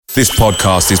This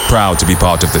podcast is proud to be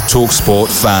part of the TalkSport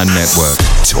Fan Network.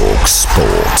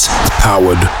 TalkSport.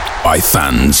 Powered by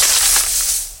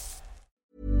fans.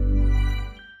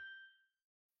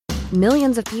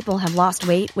 Millions of people have lost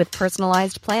weight with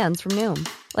personalized plans from Noom.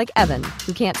 Like Evan,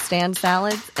 who can't stand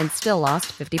salads and still lost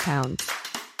 50 pounds.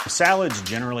 Salads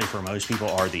generally for most people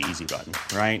are the easy button,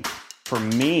 right? For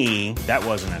me, that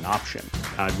wasn't an option.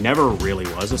 I never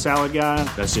really was a salad guy.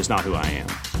 That's just not who I am.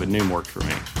 But Noom worked for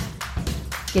me.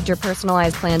 Get your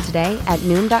personalized plan today at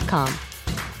Noom.com.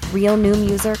 Real Noom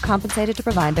user compensated to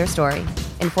provide their story.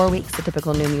 In 4 weeks, the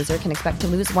typical Noom user can expect to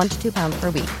lose 1 to 2 pounds per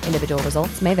week. Individual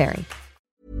results may vary.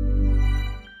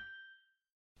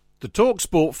 The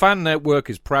TalkSport Fan Network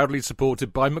is proudly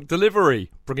supported by McDelivery,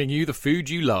 bringing you the food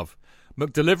you love.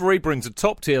 McDelivery brings a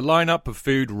top-tier lineup of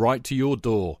food right to your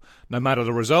door. No matter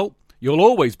the result, you'll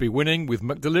always be winning with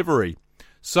McDelivery.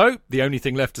 So, the only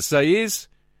thing left to say is,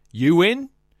 you win?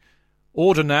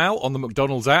 Order now on the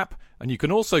McDonald's app, and you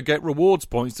can also get rewards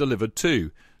points delivered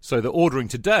too, so that ordering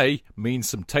today means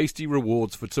some tasty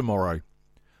rewards for tomorrow.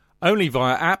 Only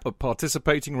via app at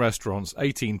participating restaurants.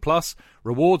 18 plus.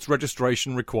 Rewards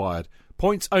registration required.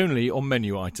 Points only on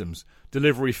menu items.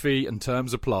 Delivery fee and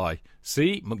terms apply.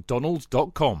 See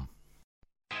mcdonalds.com.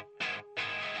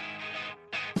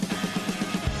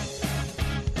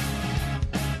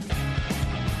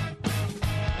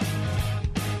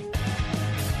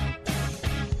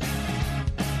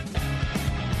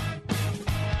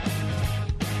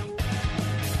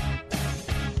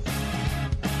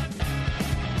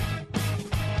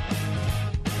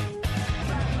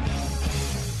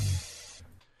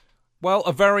 Well,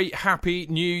 a very happy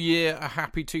new year, a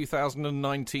happy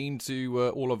 2019 to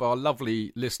all of our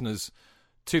lovely listeners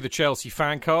to the Chelsea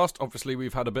Fancast. Obviously,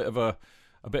 we've had a bit of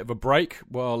a break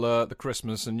while the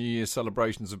Christmas and New Year's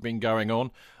celebrations have been going on.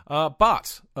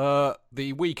 But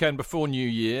the weekend before New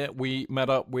Year, we met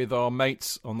up with our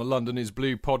mates on the London is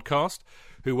Blue podcast,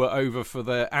 who were over for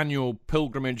their annual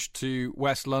pilgrimage to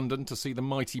West London to see the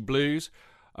Mighty Blues.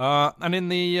 And in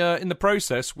the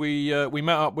process, we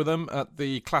met up with them at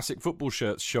the Classic Football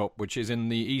Shirts shop, which is in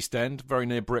the East End, very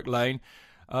near Brick Lane,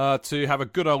 to have a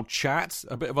good old chat,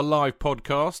 a bit of a live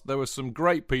podcast. There were some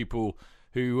great people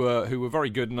who were very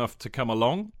good enough to come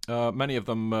along. Many of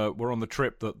them were on the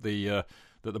trip that the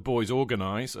boys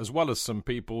organise, as well as some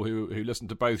people who listened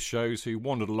to both shows who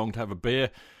wandered along to have a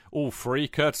beer, all free,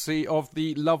 courtesy of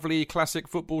the lovely Classic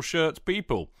Football Shirts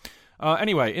people.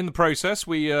 Anyway, in the process,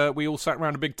 we all sat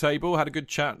around a big table, had a good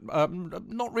chat.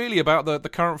 Not really about the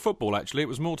current football, actually. It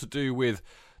was more to do with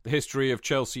the history of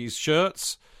Chelsea's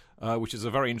shirts, which is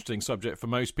a very interesting subject for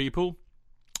most people.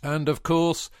 And, of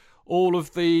course, all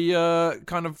of the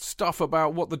kind of stuff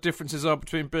about what the differences are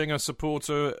between being a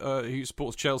supporter who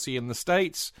supports Chelsea in the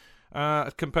States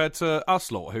compared to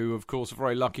us lot, who, of course, are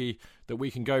very lucky that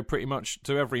we can go pretty much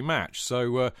to every match.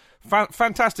 So,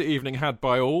 fantastic evening had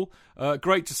by all.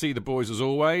 Great to see the boys as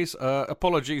always.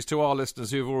 Apologies to our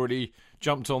listeners who've already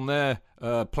jumped on their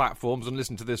platforms and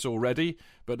listened to this already.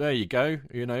 But there you go.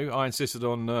 You know, I insisted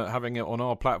on having it on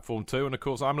our platform too. And of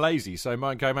course, I'm lazy, so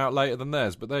mine came out later than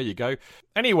theirs. But there you go.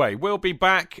 Anyway, we'll be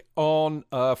back on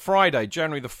Friday,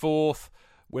 January the 4th,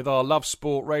 with our Love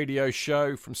Sport radio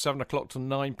show from 7 o'clock to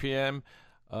 9 p.m.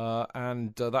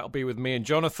 And that'll be with me and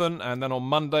Jonathan. And then on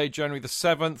Monday, January the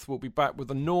 7th, we'll be back with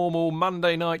the normal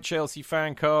Monday night Chelsea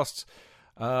Fancast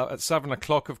at 7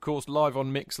 o'clock, of course, live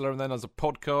on Mixlr and then as a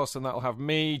podcast. And that'll have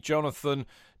me, Jonathan,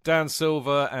 Dan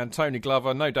Silver and Tony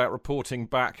Glover, no doubt reporting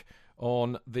back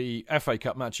on the FA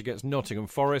Cup match against Nottingham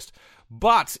Forest.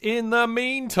 But in the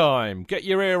meantime, get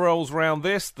your ear rolls round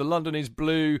this. The London is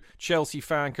Blue Chelsea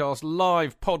Fancast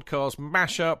live podcast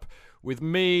mashup with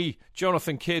me,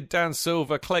 Jonathan Kidd, Dan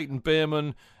Silver, Clayton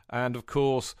Bierman, and of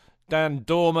course Dan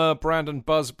Dormer, Brandon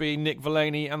Busby, Nick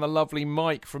Villaney, and the lovely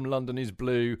Mike from London is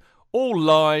Blue, all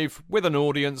live with an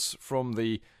audience from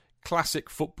the Classic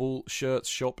Football Shirts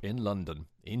shop in London.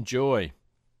 Enjoy.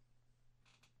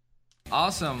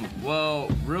 Awesome. Well,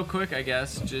 real quick, I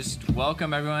guess, just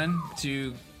welcome everyone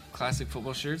to Classic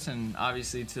Football Shirts and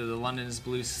obviously to the London is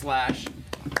Blue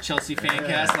 / Chelsea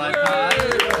Fancast live pod.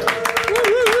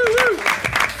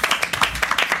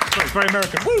 It's very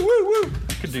American. Woo, woo, woo.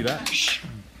 Could do that.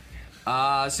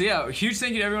 So yeah, a huge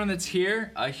thank you to everyone that's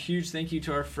here. A huge thank you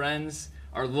to our friends,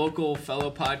 our local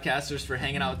fellow podcasters for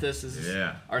hanging out with us. This is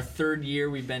our third year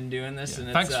we've been doing this. Yeah.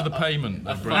 And thanks for the payment.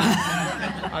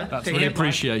 That's really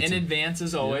appreciated. In advance,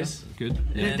 as always. Yeah,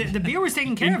 good. The beer was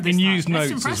taken care of this in time. used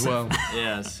notes as well.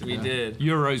 Yes, we did.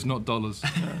 Euros, not dollars.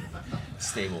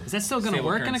 Stable. Is that still going to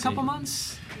work currency. in a couple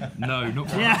months? No, not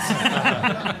for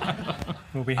us.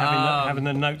 We'll be having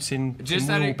the notes in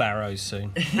wheelbarrows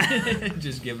soon.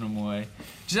 Just giving them away.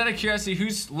 Just out of curiosity,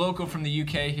 who's local from the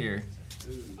UK here?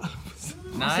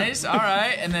 Nice. All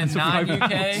right. And then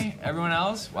non-UK, everyone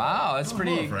else? Wow, that's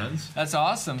pretty. Hello, friends. That's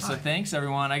awesome. So thanks,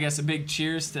 everyone. I guess a big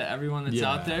cheers to everyone that's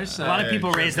out there. So a lot of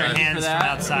people raise their hands from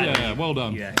outside. Yeah, well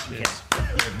done. Yeah.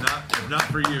 If not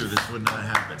for you, this would not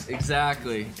happen.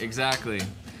 Exactly.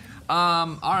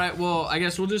 All right, well, I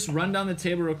guess we'll just run down the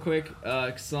table real quick,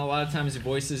 because a lot of times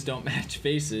voices don't match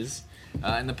faces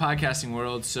in the podcasting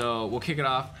world. So we'll kick it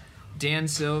off. Dan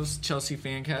Silves, Chelsea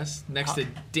Fancast. Next to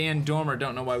Dan Dormer.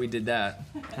 Don't know why we did that.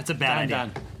 That's a bad idea.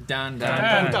 Dan.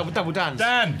 Double Dan.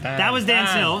 That was Dan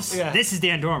Silves. Yeah. This is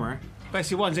Dan Dormer.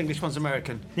 Basically, one's English, one's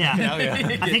American. Yeah.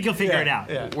 I think you'll figure it out.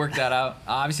 Yeah. Work that out.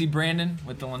 Obviously, Brandon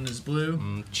with the London's Blue.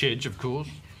 Chidge, of course.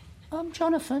 I'm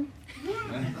Jonathan.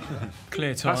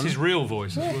 Clear tone. That's his real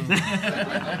voice as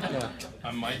well.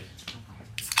 I'm Mike.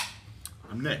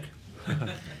 I'm Nick.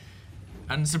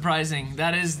 Unsurprising.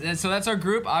 That's our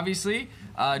group, obviously.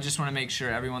 Just want to make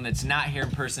sure everyone that's not here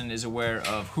in person is aware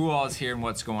of who all is here and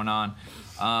what's going on.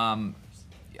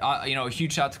 A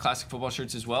huge shout out to Classic Football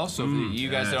Shirts as well. So if you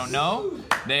guys don't know,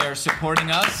 they are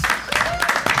supporting us.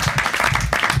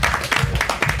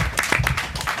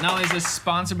 Not only is a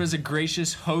sponsor, but as a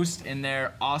gracious host in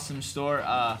their awesome store.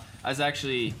 I was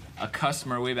actually a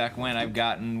customer way back when. I've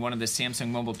gotten one of the Samsung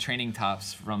mobile training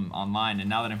tops from online, and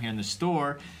now that I'm here in the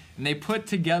store, and they put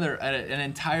together an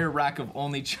entire rack of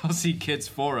only Chelsea kits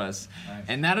for us. Nice.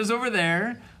 And that is over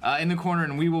there in the corner,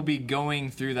 and we will be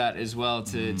going through that as well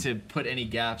to put any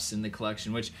gaps in the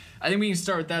collection, which I think we can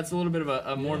start with. That's a little bit of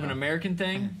a more of an American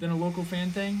thing than a local fan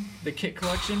thing, the kit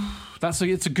collection.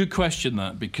 It's a good question,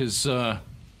 that, because...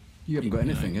 you haven't got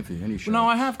anything, have you? Any shirts? No,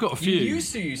 I have got a few. You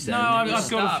used to, you said. No, I've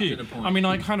got a few. I mean,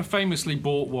 I kind of famously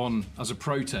bought one as a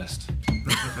protest.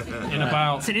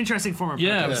 It's an interesting form of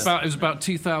protest. Yeah, it was about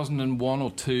 2001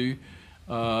 or 2,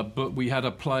 but we had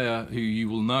a player who you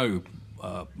will know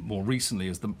more recently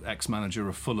as the ex-manager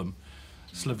of Fulham,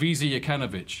 Slavisa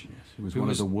Jokanovic. He was one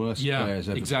of the worst players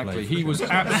ever exactly. played. He was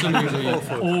absolutely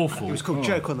awful. He was called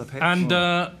Joke on the pitch.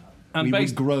 And we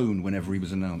would groan whenever he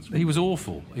was announced. He was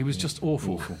awful. He was just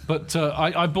awful. But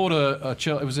I bought a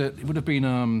shirt. It would have been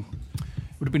an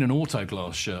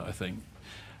Autoglass shirt, I think,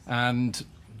 and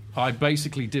I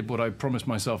basically did what I promised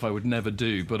myself I would never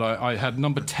do. But I had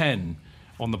number 10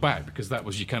 on the back because that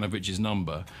was Jukanovic's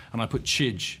number, and I put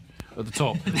Chidge at the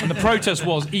top. And the protest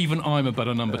was, even I'm a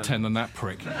better number 10 than that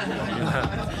prick,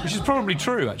 which is probably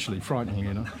true, actually, frighteningly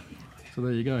enough. So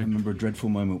there you go. I remember a dreadful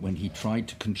moment when he tried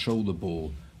to control the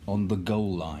ball on the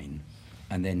goal line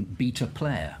and then beat a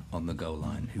player on the goal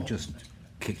line who just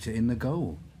kicked it in the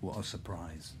goal. What a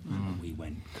surprise. We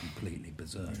went completely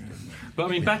berserk, didn't we? But I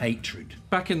mean, hatred.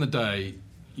 Back in the day,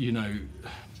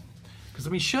 because I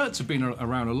mean, shirts have been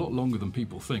around a lot longer than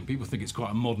people think. People think it's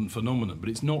quite a modern phenomenon, but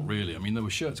it's not really. I mean, there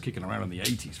were shirts kicking around in the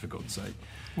 80s, for God's sake.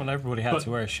 Well, everybody had to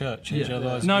wear a shirt.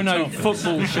 Otherwise no,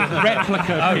 football shirt,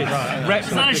 replica.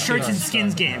 It's not a shirts and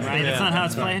skins game, right? That's not how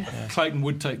it's played. Clayton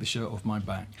would take the shirt off my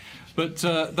back. But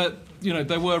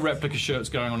there were replica shirts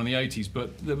going on in the 80s,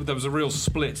 but there was a real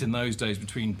split in those days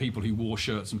between people who wore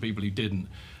shirts and people who didn't.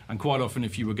 And quite often,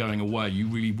 if you were going away, you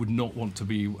really would not want to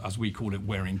be, as we call it,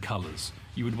 wearing colours.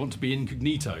 You would want to be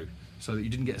incognito so that you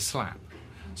didn't get a slap.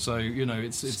 So,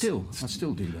 it's... I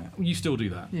still do that. You still do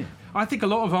that? Yeah. I think a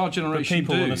lot of our generation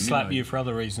but people want to slap you for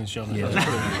other reasons, John.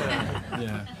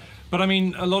 Yeah. But I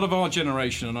mean, a lot of our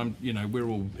generation, and we're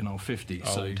all in our 50s,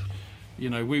 so...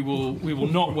 we will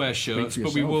not wear shirts,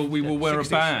 but we will wear a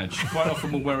badge. Quite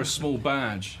often we'll wear a small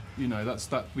badge.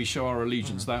 We show our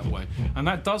allegiance that way, and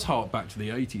that does hark back to the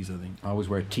 80s, I think. I always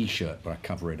wear a T-shirt, but I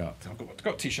cover it up. I've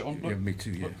got a T-shirt on. Yeah, me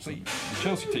too. Yeah. See, the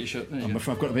Chelsea T-shirt. I've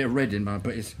got a bit of red in mine,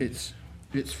 but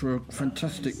it's for a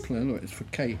fantastic player. Look, it's for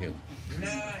Cahill.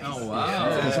 Oh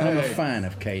wow! Because I'm a fan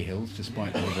of Cahill's,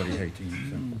 despite everybody hating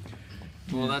him.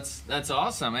 So. Well, that's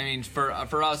awesome. I mean,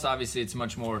 for us, obviously, it's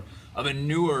much more of a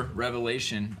newer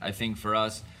revelation, I think, for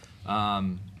us.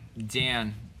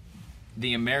 Dan,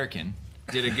 the American,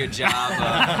 did a good job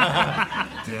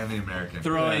of Dan the American.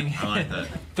 I like that.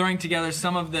 Throwing together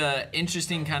some of the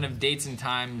interesting kind of dates and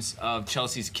times of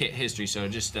Chelsea's kit history. So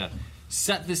just to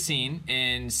set the scene,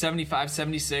 in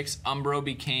 75-76, Umbro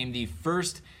became the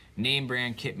first name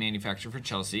brand kit manufacturer for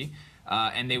Chelsea.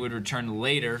 And they would return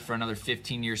later for another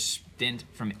 15-year stint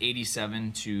from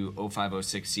 87 to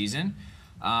 05-06 season.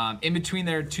 In between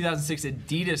there, 2006,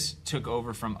 Adidas took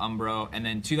over from Umbro, and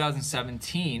then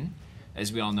 2017,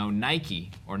 as we all know,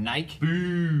 Nike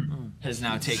has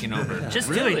now taken over. Just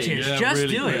do it, Tish. Just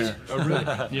do it. Yeah. Oh, really?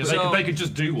 Yeah, they could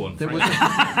just do one.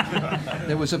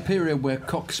 There was a period where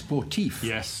Coq Sportif.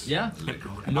 Yes. Yeah.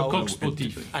 No, Coq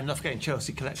Sportif. And not forgetting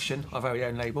Chelsea Collection, our very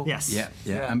own label. Yes.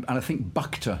 Yeah. And I think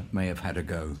Bukta may have had a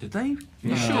go. Did they?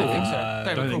 Yeah. Sure. I think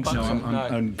so. don't think so.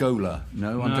 And Gola.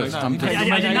 No, I'm just I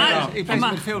did not. He plays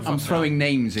midfield. I'm throwing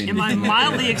names in. In my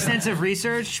mildly extensive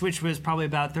research, which was probably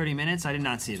about 30 minutes, I did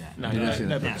not see that. No.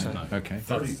 Okay.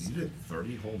 30, you did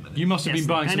 30 whole minutes. You must have been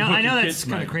buying some I know hooky that's kits,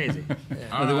 kind mate. of crazy.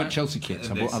 Oh, they weren't Chelsea kits.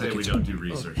 I They bought other say we kits. don't do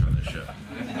research on this show.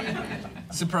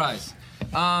 Surprise.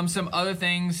 Some other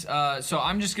things. So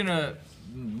I'm just gonna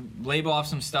label off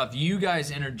some stuff. You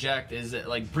guys interject as it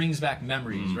like brings back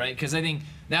memories, right? Because I think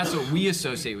that's what we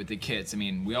associate with the kits. I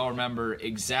mean, we all remember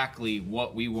exactly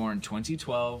what we wore in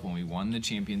 2012 when we won the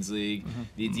Champions League.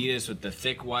 The Adidas with the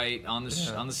thick white on the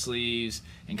sleeves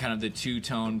and kind of the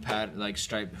two-tone like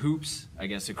striped hoops, I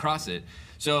guess, across it.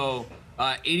 So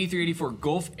 83-84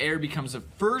 Gulf Air becomes the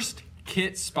first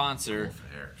kit sponsor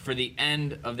for the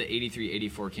end of the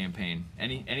 83-84 campaign.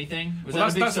 Anything? Was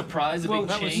that a big surprise? A big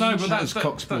change? No, but That was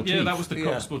Coq Sportif. Yeah, that was the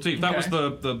Coq Sportif. That was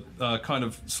Okay. the kind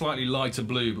of slightly lighter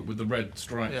blue, but with the red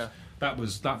stripes. Yeah.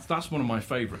 That's one of my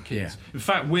favourite kits. Yeah. In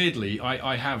fact, weirdly,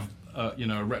 I have a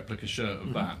replica shirt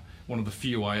of that. One of the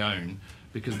few I own.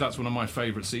 Because that's one of my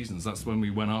favourite seasons. That's when we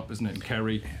went up, isn't it? And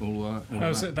Kerry, all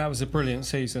That was a brilliant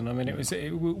season. I mean,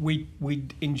 we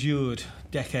endured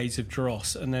decades of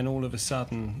dross, and then all of a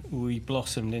sudden we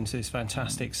blossomed into this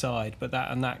fantastic side. But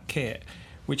that kit,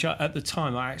 which at the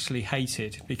time I actually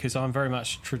hated because I'm very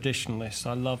much a traditionalist.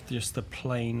 I loved just the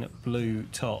plain blue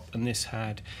top, and this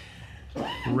had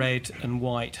red and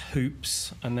white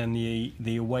hoops, and then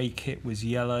the away kit was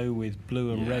yellow with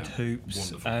blue and red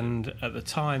hoops. Wonderful. And at the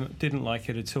time didn't like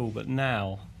it at all, but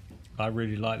now I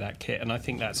really like that kit, and I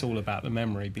think that's all about the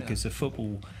memory, because the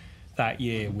football that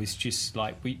year was just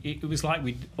like it was like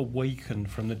we'd awakened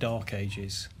from the dark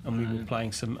ages, and we were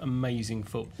playing some amazing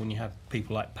football, and you had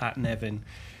people like Pat Nevin,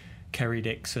 Kerry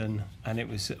Dixon, and it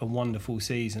was a wonderful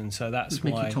season. So that's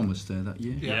Was why Mickey Thomas there that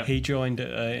year? Yeah. he joined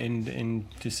in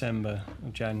December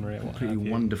or January. What Pretty have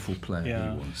you. wonderful player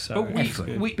Yeah, he was. so But it's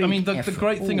good. I mean, the effort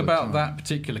great all thing the about time. that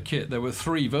particular kit, there were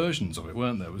 3 versions of it,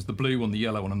 weren't there? It was the blue one, the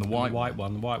yellow one, and the The white white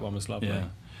one. The white one was lovely. Yeah,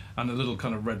 and the little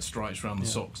kind of red stripes around the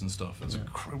socks and stuff. It's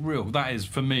real. That is,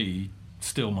 for me,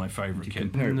 still my favourite You kit.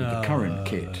 compare it with the current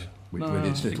kit with its I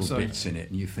little think so. bits in it,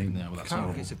 and you think, Yeah, well, that's Current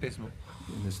horrible. is abysmal.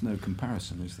 there's no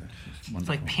comparison, is there? It's It's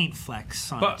wonderful. like paint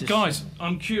flecks. On But just, guys,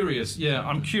 I'm curious. Yeah,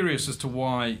 I'm curious as to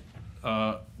why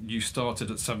you started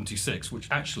at 76, which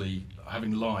actually,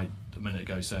 having lied a minute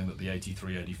ago saying that the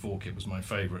 83-84 kit was my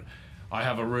favourite, I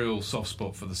have a real soft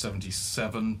spot for the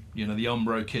 77. You know, the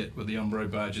Umbro kit with the Umbro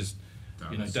badges,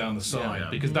 down the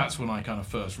side, because that's when I kind of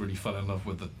first really fell in love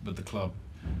with the club.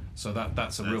 So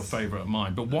that's a real favourite of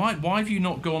mine. But why have you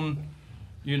not gone,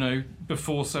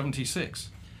 before 76?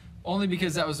 Only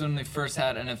because that was when they first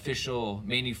had an official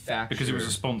manufacturer. Because it was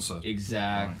a sponsor.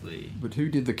 Exactly. But who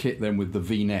did the kit then with the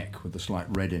V-neck with the slight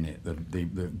red in it that the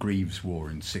Greaves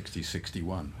wore in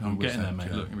 60-61? I'm getting there,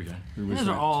 mate. Look, here we go. Who was Those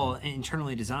are that? all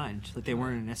internally designed. Like they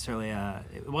weren't necessarily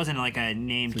it wasn't like a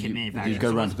named kit manufacturer. You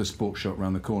go round to the sports shop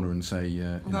round the corner and say,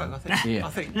 I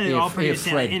think No, they're all produced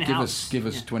Fred, in-house. give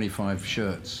us 25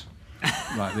 shirts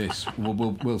like this.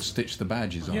 We'll stitch the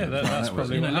badges on. Yeah, it. that's That was-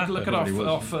 probably what Look at happened.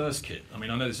 our first kit. I mean,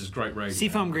 I know this is great radio.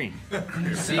 Seafoam green.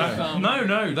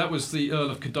 No, that was the Earl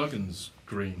of Cadogan's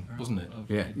green, wasn't it?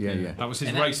 Yeah. That was his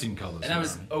And that- racing colours. And that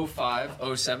was 05,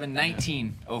 07,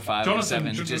 1905,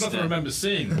 Jonathan 07. doesn't remember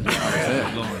seeing them.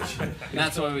 And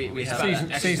that's why we have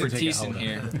Season expertise ticket in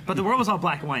here. But the world was all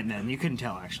black and white then. You couldn't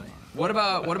tell actually. What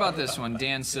about this one?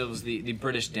 Dan Silves, the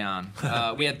British Down.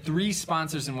 We had 3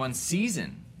 sponsors in one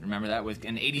season. Remember that with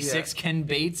in '86, Ken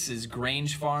Bates is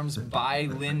Grange Farms by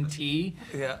Lynn T.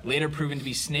 Yeah. Later proven to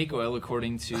be snake oil,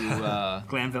 according to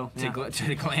Glanville.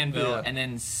 to Glanville, and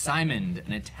then Simond,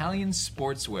 an Italian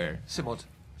sportswear. Simod.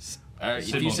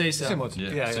 If you say so. Simod.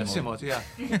 Yeah, Simod.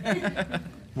 Yeah.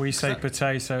 We say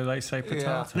potato, they say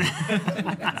potato.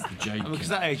 Because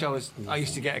that age, I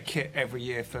used to get a kit every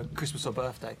year for Christmas or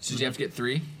birthday. So did you have to get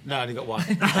 3? No, I only got one.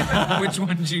 Which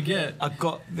one did you get? I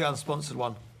got the unsponsored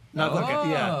one. No, I've got to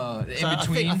get, yeah. in So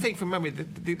between? I think from memory,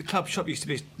 the club shop used to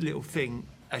be a little thing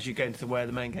as you go into where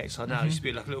the main gates are now. It used to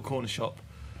be like a little corner shop,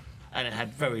 and it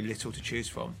had very little to choose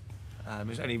from. It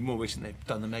was only more recent they've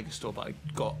done the mega store, but I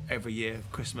got every year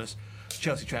Christmas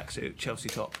Chelsea tracksuit, Chelsea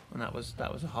top, and that was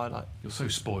a highlight. You're so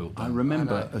spoiled. I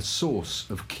remember a source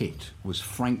of kit was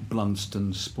Frank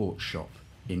Blunston's sports shop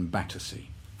in Battersea.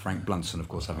 Frank Blunson, of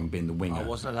course, having been the winger, I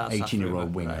wasn't allowed to suffer 18-year-old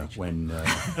at winger,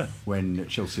 that when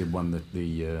Chelsea had won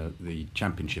the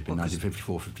championship in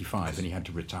 1954-55, and he had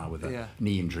to retire with a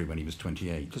knee injury when he was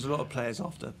 28. Because a lot of players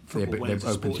after football went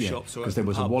to sports shops. Because there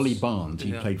was a pubs. Wally Barnes,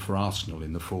 he played for Arsenal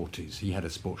in the 40s. He had a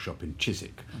sports shop in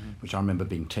Chiswick, which I remember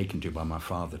being taken to by my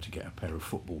father to get a pair of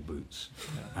football boots,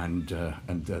 and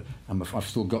I've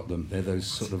still got them. They're those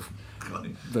sort of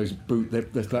those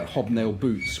there's like hobnail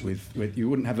boots with you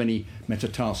wouldn't have any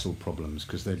metatarsal problems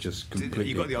because they're just completely.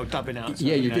 You got the old dubbing out.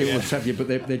 Yeah, you do. But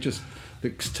they're just the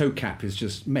toe cap is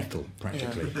just metal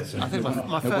practically. Yeah. So I think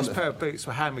my first pair of boots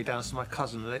were hand-me-downs to my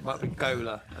cousin. They might have been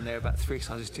Gola, and they were about 3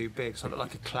 sizes too big, so I looked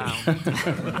like a clown.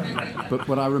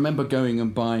 But I remember going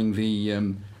and buying the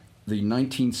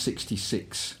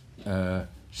 1966.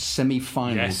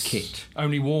 Semi-final kit.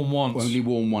 Only worn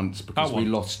once. Because we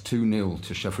lost 2-0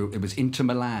 to Sheffield. It was Inter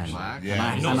Milan.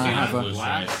 And I have a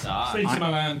Inter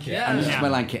Milan kit. Inter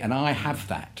Milan kit, and I have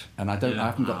that. And I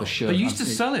haven't got the shirt. They used to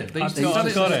sell it. I've got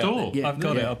it at the store. I've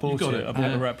got it. I bought it. I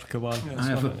bought a replica one. I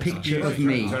have a picture of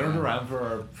me. Turn it around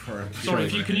for Sorry,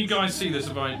 can you guys see this?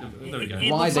 There we go. It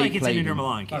looks like it's an Inter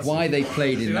Milan kit. Why they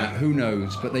played in that, who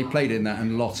knows? But they played in that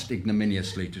and lost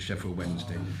ignominiously to Sheffield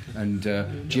Wednesday. And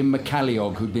Jim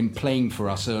McCalliog, who'd been playing for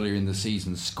us earlier in the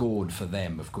season, scored for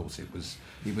them. Of course, it was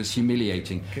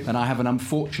humiliating. And I have an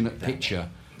unfortunate picture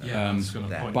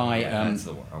by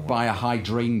a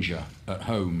hydrangea at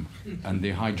home, and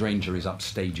the hydrangea is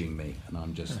upstaging me, and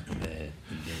I'm just there.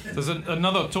 There's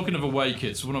another, talking of away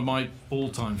kits, one of my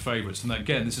all-time favourites, and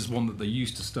again, this is one that they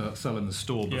used to start sell in the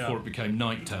store before it became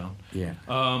Night Town.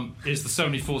 Is the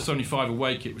 74-75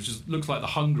 away kit, which looks like the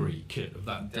Hungary kit of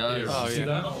that era. See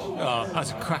that? Oh,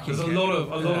 that's a cracking kit. There's a lot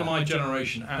of my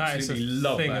generation absolutely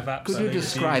love that. Could you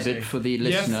describe it for the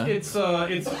listener? Yes, it's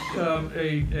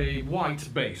a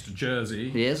white-based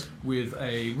jersey with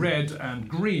a red and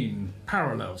green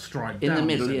parallel stripe in down the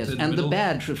middle, and the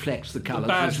badge reflects the colours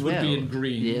as well. The badge would be in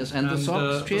green. Yes, and the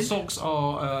socks, the socks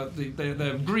are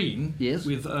they're green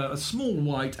with a small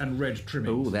white and red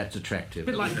trimming. Oh, that's attractive. A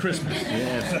bit like Christmas.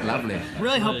 Yes, lovely.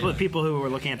 Really hope that people who were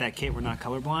looking at that kit were not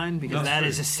colorblind, because that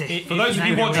is a sick. For those of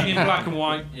you watching in black and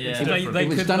white, it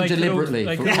was done deliberately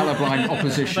for colourblind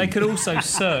opposition. They could also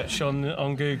search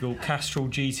on Google Castrol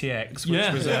GTX,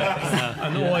 which was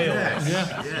an oil,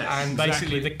 and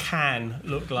basically the can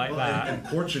looked like that. And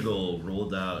Portugal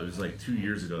rolled out, it was like 2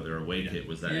 years ago, their away kit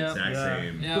was that exact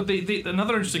same. But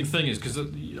another interesting thing is, because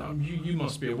you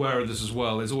must be aware of this as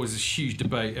well, there's always this huge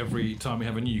debate every time we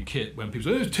have a new kit when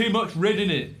people say, there's too much red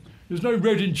in it. There's no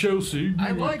red in Chelsea.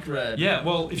 I like red. Yeah,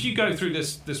 well, if you go through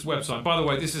this website, by the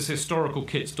way, this is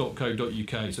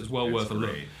historicalkits.co.uk, so it's well worth a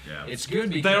look. Yeah. It's good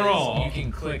because you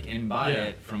can click and buy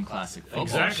it from Classic Football.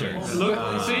 Exactly.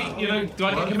 Look, see, do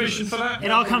I get commission for that?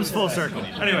 It all comes full circle.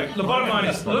 Anyway, the bottom line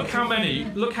is, look how many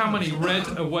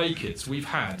red away kits we've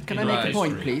had. Can I make a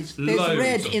point, please? There's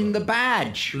red in the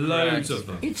badge. Loads of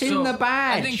them. It's in the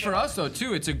badge. I think for us, though,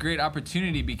 too, it's a great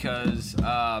opportunity because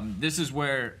this is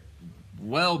where,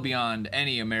 well beyond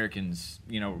any American's,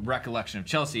 recollection of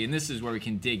Chelsea, and this is where we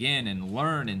can dig in and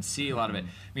learn and see a lot of it. I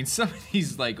mean, some of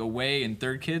these away and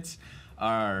third kits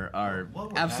are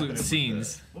absolute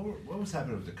scenes. What was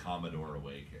happening with the Commodore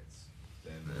away kits?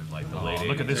 And the late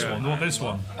look at this one. Look at this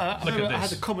one. Look at this. I had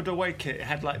the Commodore away kit. It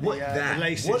had the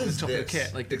laces at the top of the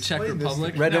kit, like the Czech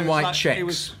Republic. Red and white checks.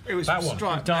 It was that one,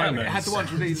 striped diamonds. It had the ones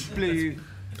with these blue.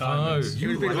 Diamonds. It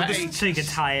would be like So you could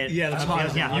tie it. Yeah, the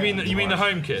tie. Yeah. You mean the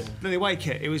home kit? The away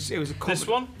kit. It was a. This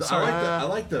one? I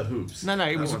like the hoops. No,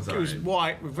 it was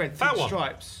white with red That one?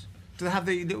 stripes. Do they have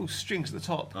the little strings at the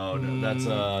top? Oh no, that's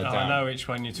I know which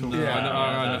one you're talking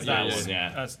about.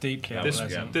 That's deeply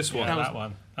unpleasant. This one. That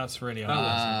one. That's really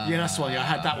unpleasant. Yeah, that's the one. I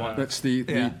had that one. That's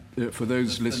the for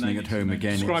those listening at home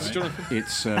again. Describe it, Jonathan.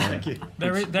 It's Thank you.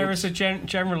 There is a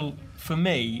general, for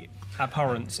me,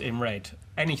 abhorrence in red.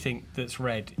 Anything that's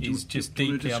red is just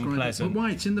deeply unpleasant.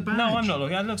 Why? It's in the badge. No, I'm not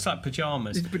looking. It looks like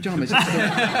pyjamas. It's pyjamas. It's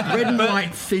red and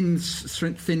white thin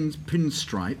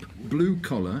pinstripe, blue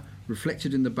collar,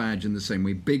 reflected in the badge in the same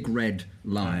way. Big red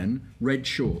lion, red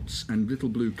shorts, and little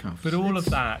blue cuffs. But all of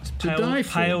that die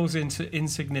for. pales into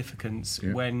insignificance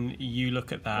when you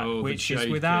look at that, which is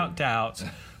without doubt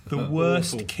the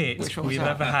worst kit we've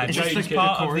ever had. This is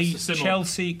part of the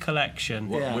Chelsea collection.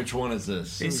 Which one is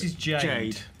this? This is Jade.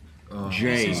 Jade.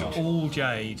 This is all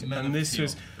Jade, and this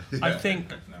was, I think,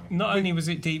 not only was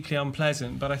it deeply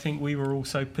unpleasant, but I think we were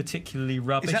also particularly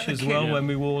rubbish as well when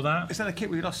we wore that. Is that a kit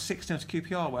we lost 6-0 to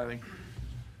QPR wearing?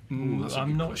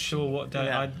 I'm not sure what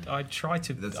day. I tried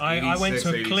to. I went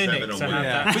to a clinic to have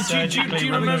that. But do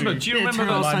you remember? Do you remember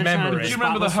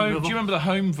the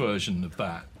home version of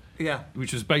that?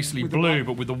 which was basically With the blue white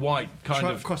but with the white kind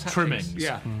of cross-hatchings. trimmings.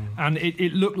 Yeah. And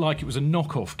it looked like it was a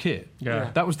knockoff kit. Yeah.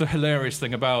 That was the hilarious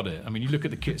thing about it. I mean, you look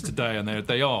at the kits today and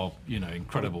they are,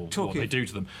 incredible what they do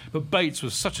to them. But Bates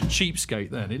was such a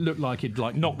cheapskate then. It looked like he'd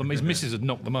knocked them. His missus had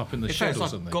knocked them up in the shed or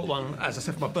something. I got one, as I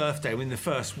said, for my birthday. When the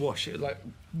first wash, it was like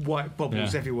white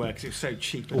bubbles everywhere because it was so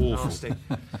cheap and nasty.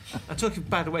 And talking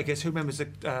bad away, guess who remembers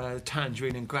the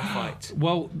tangerine and graphite?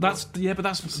 Well, that's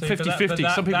 50-50.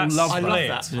 but Some people love I that. love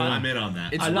that. Yeah. I'm in on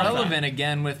that. It's relevant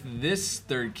again with this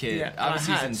third kit. Yeah,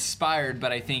 Obviously, it's inspired,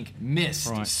 but I think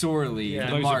missed sorely the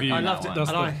Those mark of you, on loved that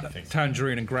it. one. that's the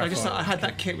tangerine and graphite. I had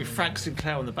that kit with Frank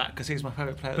Sinclair on the back because he's my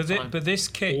favourite player at the time. But this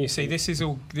kit, you see,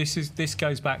 this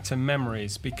goes back to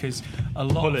memories because a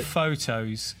lot of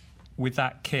photos with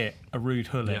that kit are Ruud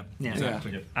Gullit. Yeah.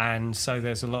 Exactly. And so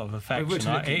there's a lot of affection.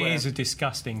 Ruud It Gullit is a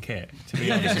disgusting kit, to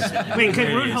be honest. Wait, could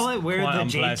It Ruud is Gullit wear quite the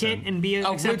Jade unpleasant. kit and be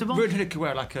acceptable? Ruud Gullit could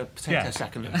wear like a potato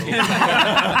sack and look cool.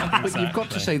 But you've got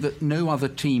to say that no other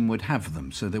team would have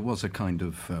them, so there was a kind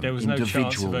of There was no individual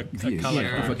chance of a view colour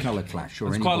of a colour clash or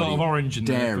There's quite a lot anybody of orange in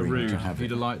there for daring to Ruud. have He'd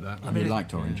it. have liked that. I mean, he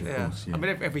liked orange, of course. Yeah. I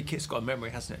mean, every kit's got a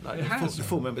memory, hasn't it? Like the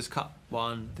full Members' Cup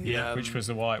one. Which was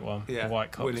the white one, the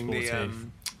white Cox winning the Sportif.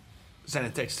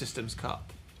 Zenith Data Systems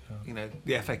Cup.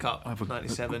 The FA Cup, I have a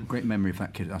 '97. great memory of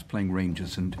that kid. I was playing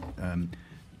Rangers and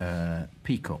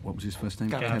Peacock, what was his first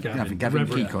name? Gavin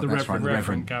Peacock, that's right, the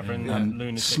Reverend. Gavin,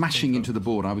 lunatic Smashing Peacock. into the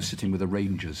board, I was sitting with a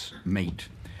Rangers mate,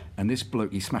 and this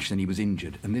bloke, he smashed and he was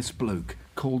injured, and this bloke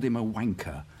called him a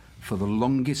wanker for the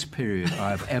longest period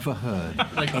I have ever heard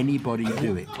anybody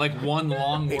do it. Like one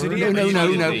long word. No. He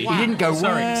didn't go,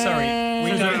 Sorry.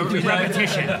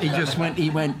 Repetition. He just went,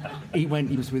 he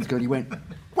was with God, he went,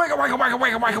 wagga, wagga, wagga,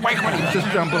 wagga, wagga, wagga. He was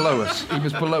just down below us. He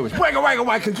was below us. Wagga, wagga,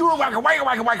 wagga, you're a wagga, wagga,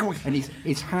 wagga, wagga. And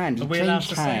his hand, he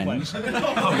changed hands. He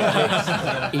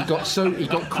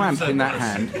got cramp in that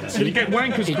hand. So you get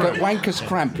wanker's He got wanker's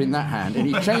cramp in that hand, and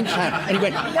he changed hands, and he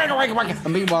went, wagga, wagga, wagga.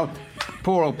 And meanwhile,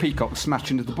 poor old Peacock smashed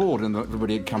into the board, and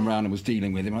everybody had come round and was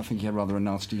dealing with him. I think he had rather a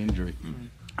nasty injury.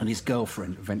 And his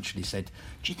girlfriend eventually said,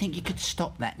 "Do you think you could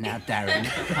stop that now, Darren?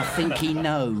 I think he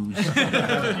knows."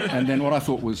 And then what I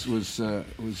thought was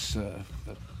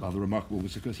rather remarkable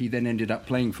was because he then ended up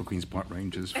playing for Queen's Park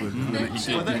Rangers for the next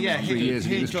 3 years.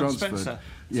 He He was John transferred. Spencer,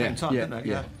 same time, didn't they?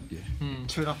 Yeah.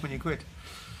 £2.5 million.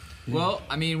 Well,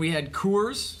 I mean, we had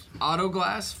Coors,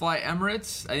 Autoglass, Fly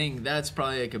Emirates. I think that's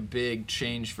probably like a big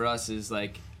change for us. Is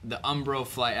like the Umbro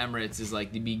Fly Emirates is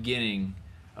like the beginning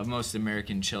of most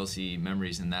American Chelsea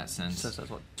memories in that sense. So that's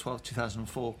what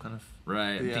 2004 kind of.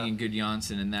 Right, I'm thinking Good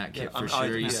Janssen in that kit for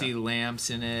sure. You see lamps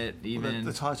in it, even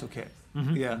the title kit.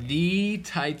 Yeah, the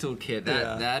title kit.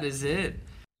 That is it.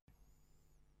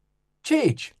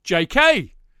 Cheech.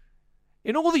 JK.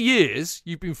 In all the years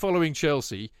you've been following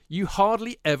Chelsea, you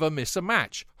hardly ever miss a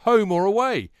match, home or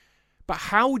away. But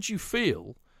how would you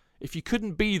feel if you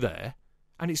couldn't be there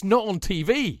and it's not on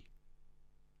TV?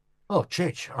 Oh,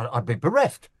 Chich, I'd be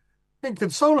bereft.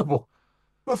 Inconsolable.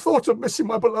 The thought of missing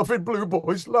my beloved Blue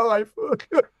Boys live.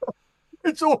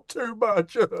 It's all too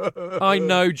much. I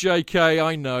know, JK,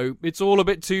 I know. It's all a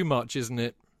bit too much, isn't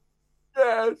it?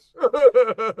 Yes.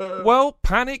 Well,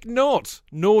 panic not.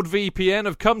 NordVPN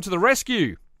have come to the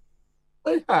rescue.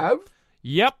 They have?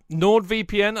 Yep,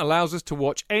 NordVPN allows us to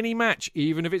watch any match,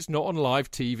 even if it's not on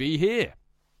live TV here.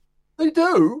 They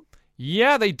do?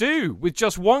 Yeah, they do. With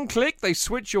just one click, they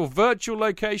switch your virtual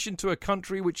location to a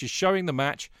country which is showing the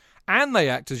match, and they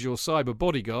act as your cyber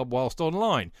bodyguard whilst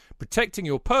online, protecting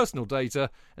your personal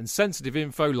data and sensitive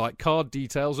info like card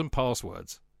details and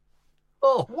passwords.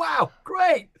 Oh, wow,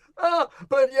 great.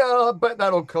 But yeah, I bet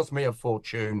that'll cost me a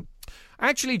fortune.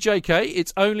 Actually, JK,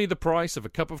 it's only the price of a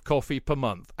cup of coffee per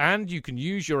month, and you can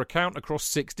use your account across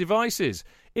 6 devices.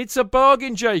 It's a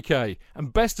bargain, JK,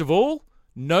 and best of all,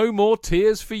 no more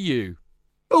tears for you.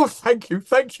 Oh, thank you,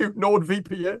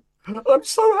 NordVPN. I'm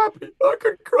so happy, I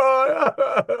could cry.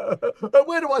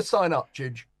 Where do I sign up,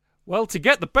 Chidge? Well, to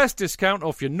get the best discount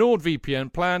off your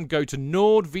NordVPN plan, go to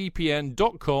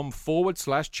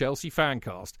nordvpn.com/Chelsea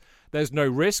Fancast. There's no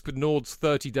risk with Nord's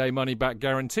 30-day money-back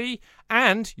guarantee,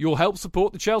 and you'll help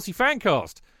support the Chelsea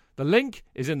Fancast. The link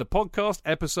is in the podcast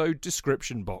episode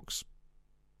description box.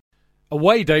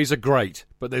 Away days are great,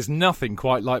 but there's nothing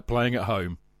quite like playing at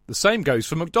home. The same goes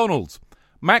for McDonald's.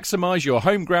 Maximise your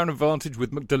home ground advantage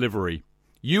with McDelivery.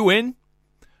 You in?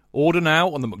 Order now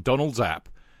on the McDonald's app.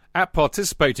 At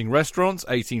participating restaurants,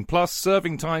 18 plus,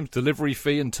 serving times, delivery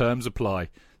fee and terms apply.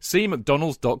 See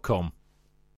mcdonalds.com.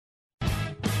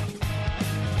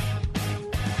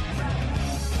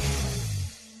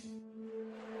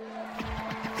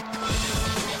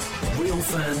 Real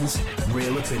fans,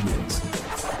 real opinions.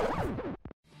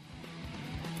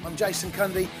 Jason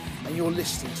Cundy, and you're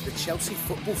listening to the Chelsea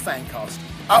Football Fancast.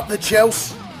 Up the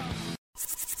Chelsea!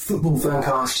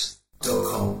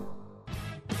 Footballfancast.com.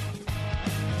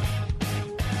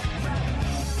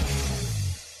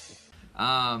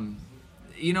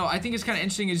 I think it's kind of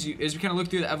interesting as we kind of look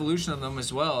through the evolution of them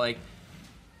as well. Like,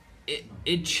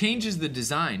 it changes the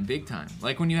design big time.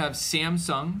 Like when you have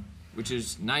Samsung, which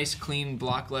is nice, clean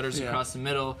block letters across the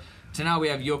middle, to now we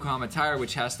have Yokohama Tire,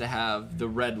 which has to have the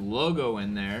red logo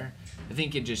in there. I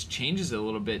think it just changes it a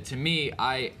little bit. To me,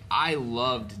 I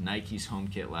loved Nike's home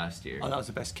kit last year. Oh, that was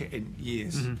the best kit in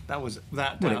years. Mm-hmm. That was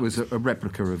that. Well, it was a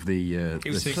replica of the It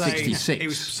was plain, 66. It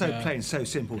was so plain, so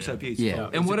simple, so beautiful. Yeah.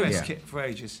 And what a best kit for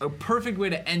ages. A perfect way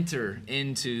to enter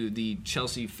into the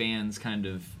Chelsea fans kind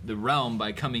of the realm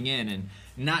by coming in and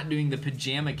not doing the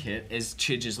pajama kit as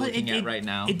Chidge is looking at right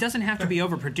now. It doesn't have to be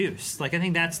overproduced. Like, I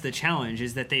think that's the challenge,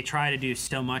 is that they try to do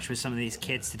so much with some of these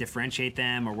kits to differentiate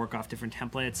them or work off different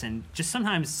templates, and just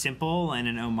sometimes simple and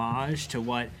an homage to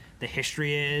what the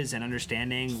history is and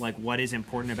understanding like what is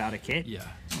important about a kit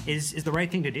is the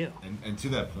right thing to do. And to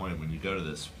that point, when you go to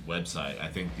this website, I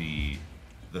think the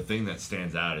thing that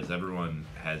stands out is everyone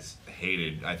has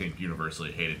hated, I think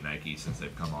universally hated Nike since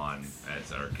they've come on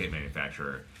as our kit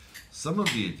manufacturer. Some of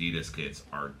the Adidas kits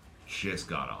are just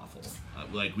god awful.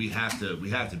 Like we have to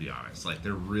be honest. Like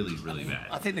they're really bad.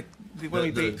 I think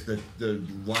the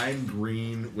lime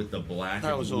green with the black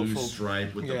and blue awful.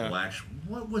 Stripe with the black.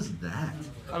 What was that?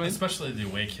 I mean, especially the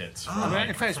away kits.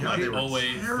 In fact, all the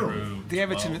way through the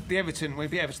Everton, when we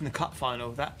beat Everton in the cup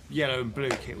final, that yellow and blue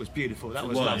kit was beautiful. That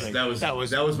was lovely. That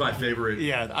was my favorite.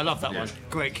 Yeah, I love that one.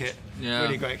 Great kit. Yeah.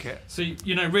 Really great kit. See,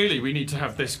 really, we need to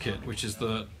have this kit, which is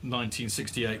the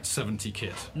 1968-70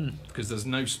 kit, because there's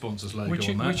no sponsors logo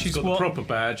on that. It's got the proper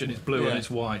badge and it's blue and it's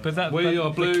white. But we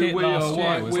are blue, we are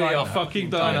white, we are that.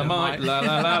 fucking dynamite. La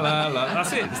la la la la.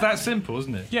 That's it. It's that simple,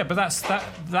 isn't it? Yeah, but that's that.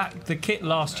 The kit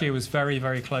last year was very,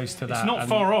 very close to that. It's not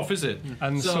far off, is it?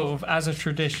 And sort of as a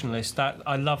traditionalist,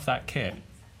 I love that kit.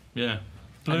 Yeah.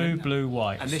 Blue,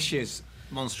 white. And this year's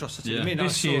monstrosity. Yeah.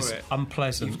 This year's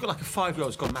unpleasant. You've got like a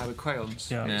 5-year-old's gone mad with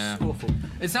crayons. Yeah. It's awful.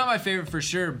 It's not my favorite for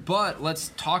sure, but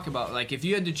let's talk about, like, if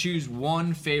you had to choose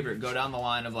one favorite, go down the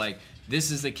line of, like,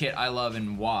 this is the kit I love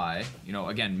and why.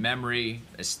 Again, memory,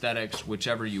 aesthetics,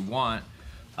 whichever you want.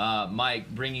 Mike,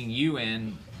 bringing you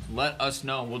in, let us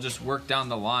know. We'll just work down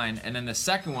the line. And then the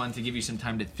second one, to give you some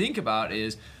time to think about,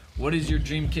 is what is your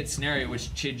dream kit scenario,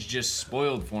 which Chidge just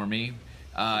spoiled for me.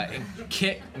 And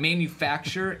kit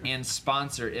manufacturer and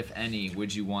sponsor, if any,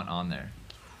 would you want on there?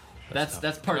 That's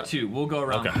part two. We'll go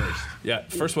around first. Yeah,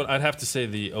 first one, I'd have to say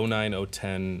the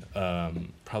 09-010,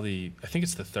 probably, I think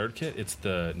it's the third kit. It's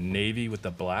the navy with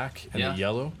the black and the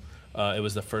yellow. It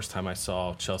was the first time I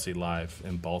saw Chelsea live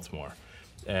in Baltimore.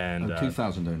 And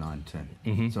 2009-10.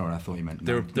 Mm-hmm. Sorry, I thought you meant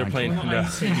they're playing. No,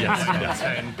 yes.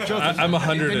 I'm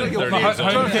 130 years old.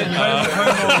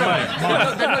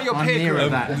 They're not your peer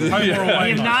group. You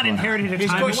have not inherited a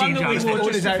time machine, Jonathan. Just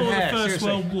before the First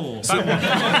World War.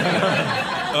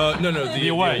 No, the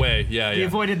away. Yeah. He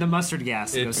avoided the mustard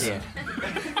gas. Yeah.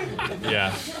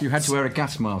 You had to wear a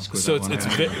gas mask with that one. It's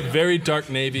very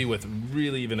dark navy with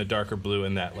really even a darker blue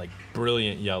and that like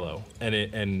brilliant yellow.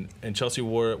 And Chelsea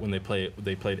wore it when they played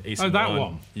AC Milan. That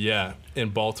one. Yeah, in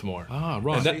Baltimore. Ah,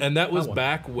 right. And that was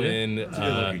back when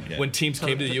teams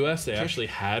came to the US, they actually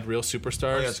had real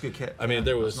superstars. Oh, yeah, it's a good kit. I mean,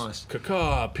 there was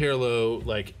Kaká, Pirlo,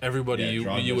 like everybody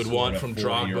you would want from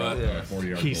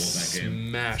Drogba. He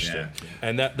smashed it.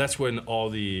 And that's when all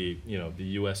the the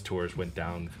US tours went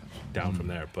down from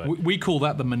there. But we call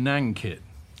that the Menang kit.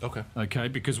 Okay,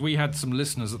 because we had some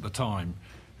listeners at the time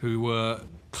who were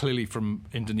clearly from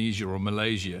Indonesia or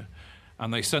Malaysia,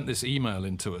 and they sent this email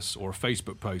in to us, or a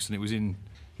Facebook post, and it was in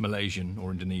Malaysian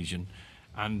or Indonesian,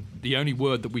 and the only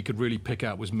word that we could really pick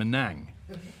out was Menang,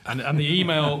 and the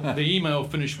email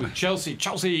finished with Chelsea,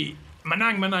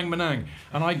 Menang,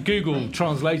 and I Googled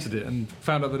translated it and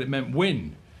found out that it meant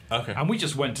win. Okay. And we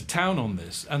just went to town on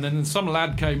this, and then some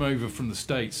lad came over from the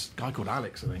States, a guy called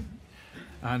Alex, I think.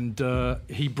 And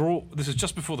he brought, this is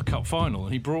just before the cup final,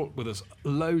 and he brought with us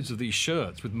loads of these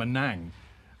shirts with Menang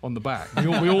on the back. We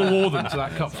all wore them to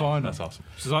that cup final. That's awesome.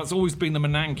 So that's always been the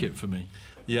Menang kit for me.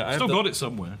 Yeah, I still got it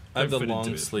somewhere. I have the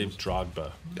long sleeve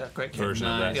Drogba version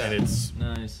of that, and it's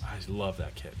nice. I love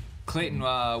that kit. Clayton,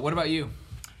 what about you?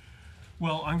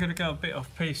 Well, I'm going to go a bit off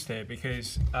piste here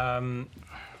because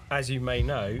as you may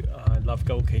know, I love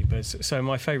goalkeepers. So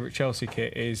my favourite Chelsea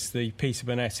kit is the Peter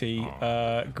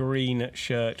Bonetti green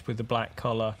shirt with the black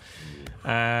collar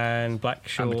and black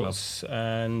shorts,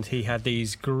 and he had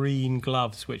these green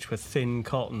gloves which were thin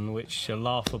cotton, which are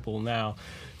laughable now.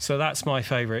 So that's my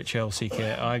favourite Chelsea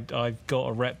kit. I've got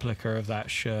a replica of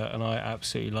that shirt and I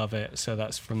absolutely love it. So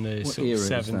that's from the What sort of era is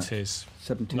that? 70s,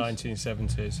 70s?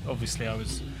 1970s. Obviously I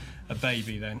was a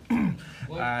baby then,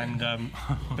 and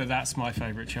but that's my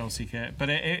favourite Chelsea kit. But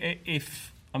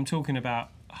if I'm talking about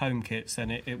home kits, then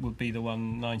it would be the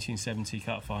 1970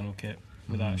 cup final kit,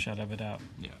 without a shadow of a doubt.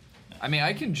 Yeah. I mean,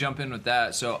 I can jump in with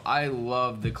that. So I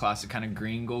love the classic kind of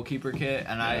green goalkeeper kit,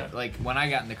 and I like when I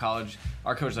got into college,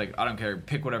 our coach was like, I don't care,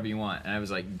 pick whatever you want, and I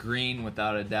was like, green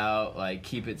without a doubt, like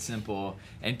keep it simple.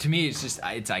 And to me, it's just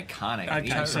it's iconic.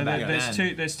 Okay, so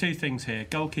there's two things here.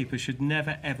 Goalkeepers should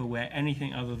never ever wear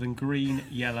anything other than green,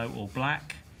 yellow, or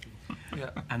black. Yeah.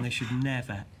 And they should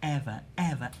never, ever,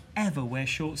 ever, ever wear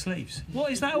short sleeves. What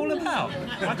is that all about?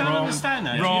 I don't understand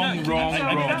that. Wrong.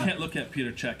 I can't look at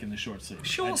Peter Cech in the short sleeves.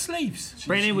 Short sleeves.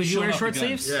 Brandon, would you wear short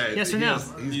sleeves? Yeah, yes or no?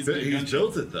 He's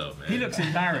built it though, man. He looks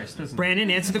embarrassed, doesn't he?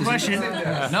 Brandon, answer the question.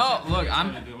 No, look,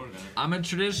 I'm a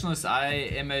traditionalist. I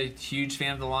am a huge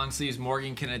fan of the long sleeves.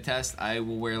 Morgan can attest. I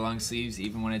will wear long sleeves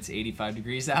even when it's 85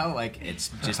 degrees out. Like, it's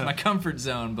just my comfort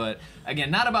zone. But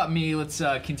again, not about me. Let's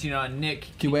continue on. Nick,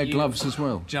 do you wear gloves as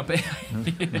well? Jump in.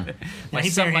 my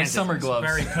summer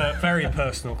gloves. Very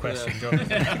personal question, John.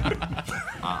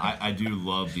 I do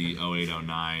love the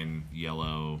 08-09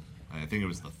 yellow. I think it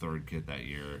was the third kit that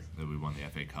year that we won the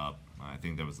FA Cup. I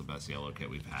think that was the best yellow kit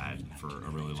we've had for a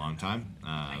really long time.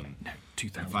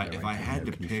 If I had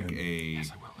to pick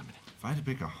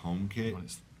a home kit,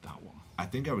 I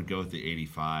think I would go with the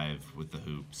 85 with the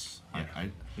hoops.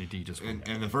 The Adidas one.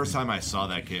 And the first time I saw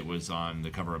that kit was on the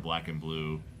cover of Black and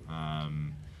Blue,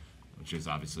 which is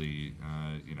obviously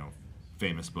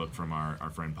famous book from our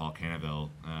friend Paul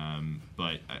Canaville.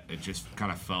 But I just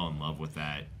kind of fell in love with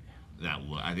that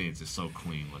look. I think it's just so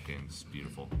clean looking. It's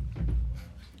beautiful.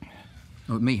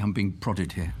 Oh, me, I'm being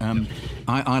prodded here.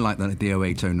 I like the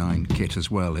 08-09 kit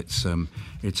as well. It's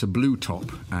a blue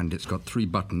top and it's got 3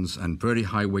 buttons and very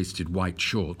high-waisted white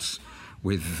shorts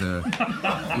with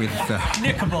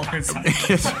knickerbockers,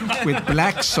 with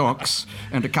black socks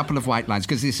and a couple of white lines,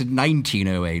 because this is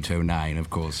 1908-09, of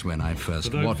course, when I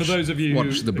first watched For those of you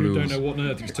the Blues. who don't know what on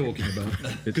earth he's talking about,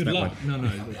 good luck. One.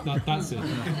 No, that's it.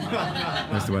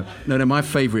 That's the one. No, my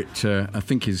favourite, I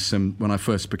think, is when I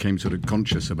first became sort of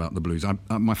conscious about the Blues.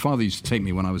 My father used to take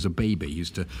me when I was a baby. He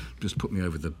used to just put me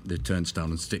over the turnstile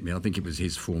and stick me. I think it was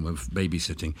his form of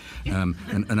babysitting.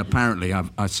 And apparently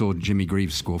I saw Jimmy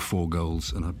Greaves score 4 goals,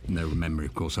 and I have no memory,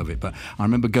 of course, of it. But I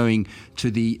remember going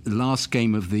to the last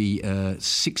game of the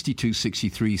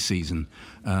 62-63 season.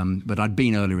 But I'd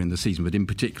been earlier in the season, but in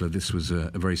particular this was a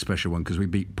very special one because we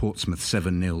beat Portsmouth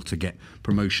 7-0 to get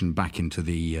promotion back into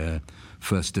the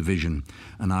First Division,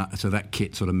 and so that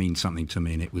kit sort of means something to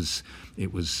me. And it was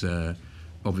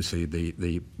obviously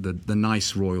the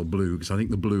nice royal blue, because I think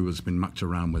the blue has been mucked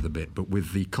around with a bit, but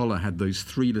with the collar had those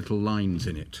 3 little lines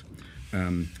in it.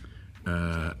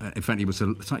 In fact, it was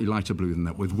a slightly lighter blue than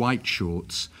that, with white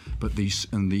shorts, but the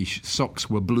socks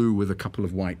were blue with a couple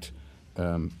of white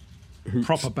hoops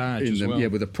proper badge in as them. well. Yeah,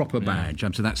 with a proper badge.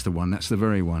 So that's the one. That's the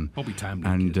very one. Bobby Tamblyn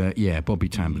and Bobby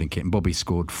Tamblyn kit. And Bobby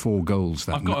scored 4 goals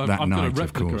that night. I've got a of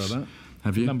replica course. of that.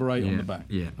 Have you? Number 8 on the back.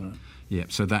 Yeah, yeah.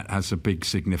 So that has a big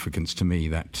significance to me.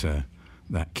 That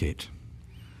kit.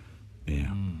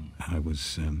 Yeah, I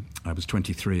was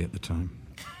 23 at the time.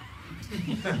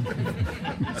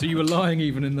 So you were lying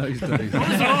even in those days. What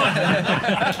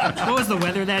was the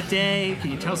weather that day?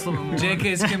 Can you tell us a little more? Jake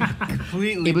has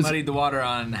completely muddied the water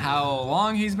on how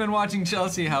long he's been watching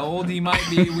Chelsea, how old he might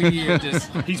be.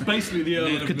 He's basically the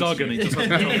Earl of Cadogan.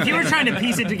 If you were trying to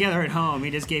piece it together at home,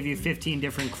 he just gave you 15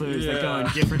 different clues that go in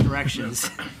different directions.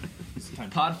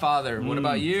 Podfather, what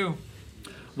about you?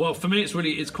 Well, for me,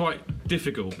 it's quite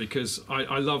difficult because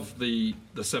I love the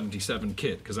 77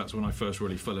 kit, because that's when I first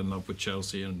really fell in love with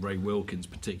Chelsea and Ray Wilkins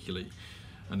particularly,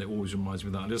 and it always reminds me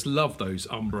of that. I just love those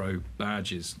Umbro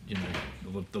badges,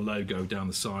 the logo down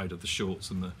the side of the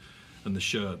shorts and the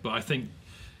shirt. But I think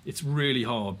it's really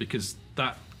hard because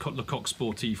that Lecoq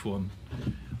Sportif one,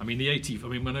 I mean the 80. I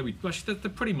mean, they're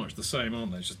pretty much the same,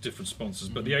 aren't they? It's just different sponsors.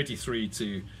 But the 83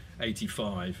 to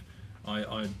 85.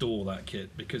 I adore that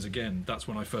kit because, again, that's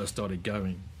when I first started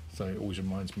going. So it always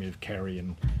reminds me of Kerry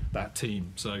and that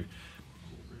team. So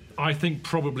I think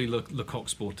probably Lecoq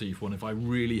Sportif one. If I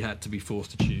really had to be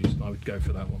forced to choose, I would go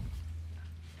for that one.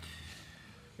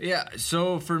 Yeah,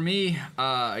 so for me,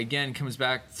 again, comes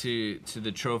back to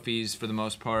the trophies for the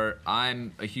most part.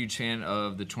 I'm a huge fan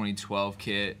of the 2012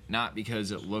 kit, not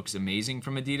because it looks amazing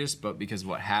from Adidas, but because of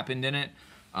what happened in it.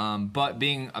 But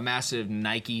being a massive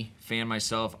Nike fan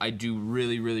myself, I do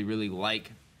really, really, really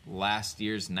like last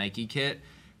year's Nike kit.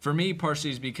 For me, partially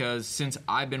is because since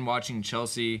I've been watching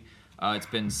Chelsea, it's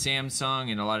been Samsung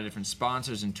and a lot of different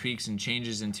sponsors and tweaks and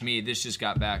changes, and to me, this just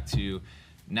got back to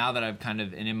now that I've kind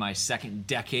of in my second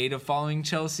decade of following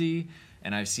Chelsea,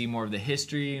 and I see more of the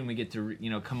history, and we get to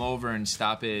come over and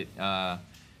stop at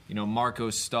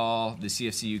Marco's stall, the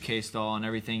CFC UK stall, and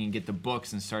everything, and get the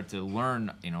books and start to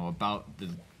learn about the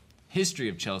history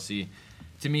of Chelsea.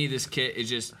 To me, this kit is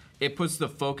just it puts the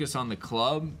focus on the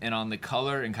club and on the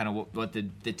color and kind of what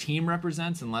the team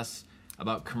represents, and less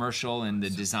about commercial and the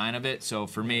design of it. So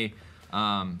for me,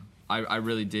 I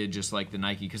really did just like the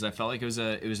Nike because I felt like it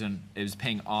was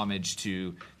paying homage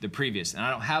to the previous, and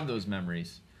I don't have those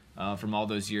memories from all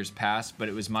those years past, but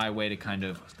it was my way to kind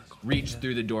of reach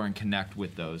through the door and connect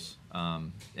with those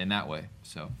in that way.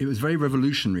 So it was very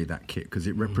revolutionary, that kit, because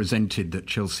it represented that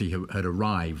Chelsea had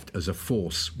arrived as a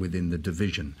force within the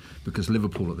division, because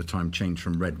Liverpool at the time changed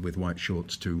from red with white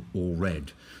shorts to all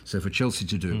red. So for Chelsea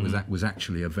to do it was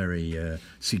actually a very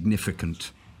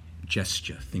significant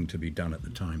gesture thing to be done at the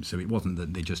time. So it wasn't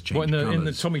that they just changed colours. In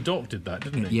the Tommy Dock did that,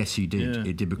 didn't he? Yes, he did.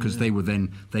 Yeah. It did, because they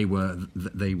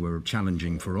were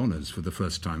challenging for honours for the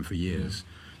first time for years.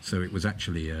 Yeah. So it was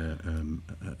actually a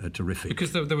terrific.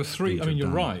 Because there were three. I mean, you're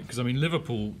right. Because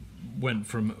Liverpool went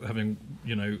from having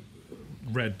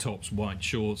red tops, white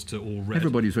shorts to all red.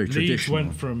 Everybody's very traditional. Leeds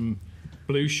went from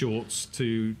blue shorts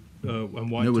to and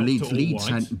white tops Leeds, to all Leeds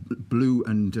white. had blue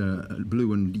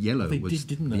and yellow. They did,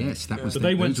 didn't they? Yes, that was. But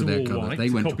they went to their all colour. white. They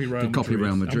went to copy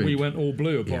Real Madrid, and we went all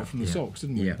blue apart from the socks,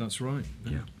 didn't we? Yeah. That's right.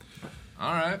 Yeah.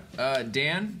 All right,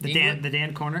 Dan. The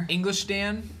Dan corner. English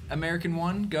Dan, American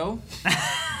one, go.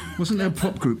 Wasn't there a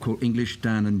pop group called English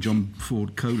Dan and John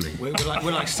Ford Coley? We're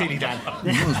like Silly Dan.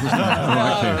 It was, wasn't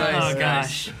it? Oh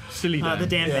gosh, Silly Dan. The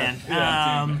Dan band.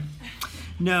 Yeah.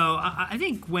 No, I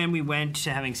think when we went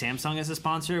to having Samsung as a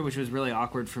sponsor, which was really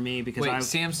awkward for me because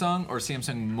Samsung or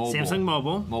Samsung Mobile? Samsung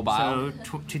Mobile. Mobile.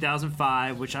 So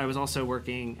 2005, which I was also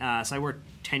working. So I worked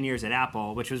 10 years at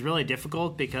Apple, which was really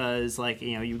difficult because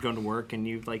you would go to work and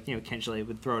you occasionally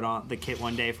would throw it on the kit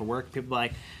one day for work. People were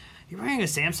like, "You're wearing a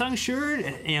Samsung shirt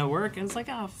at work?" And it's like,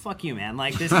 "Oh, fuck you, man!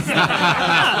 Like this is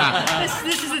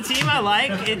this is a team I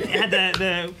like." It had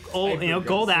the old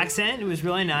gold accent. It was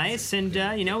really nice, and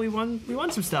we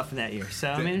won some stuff that year. So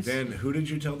I mean, Dan, who did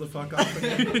you tell to fuck off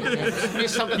again?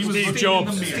 Steve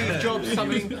Jobs. Steve Jobs,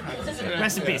 something.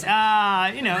 Rest in peace.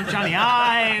 Johnny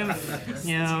Ive.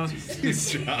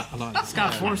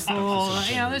 Scott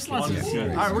Forstall. There's lots of. All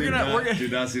right, we're gonna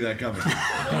did not see that coming.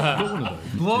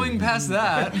 blowing past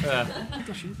that.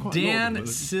 Don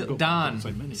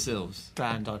Silves.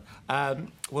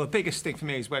 Well, the biggest thing for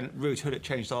me is when Ruud Gullit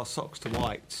changed our socks to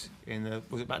white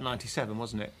was it about 97,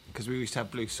 wasn't it? Because we used to have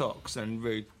blue socks and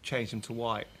Ruud changed them to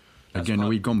white. Again,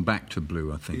 we've gone back to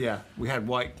blue, I think. Yeah, we had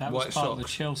white That white was part socks. of the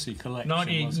Chelsea collection.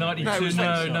 92.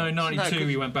 No, 92.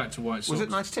 We went back to white socks. Was it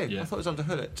 92? Yeah. I thought it was under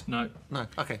Gullit. No.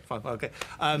 Okay, fine. Okay.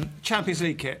 Champions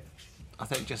League kit, I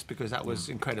think, just because that was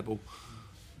incredible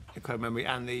memory,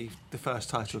 and the first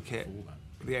title kit,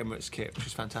 the Emirates kit, which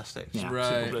was fantastic. Yeah.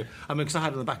 Right. Blue. Because I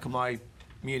had on the back of my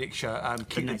Munich shirt,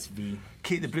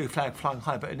 keep the blue flag flying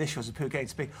high, but initials of people going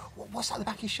to me, "What's that on the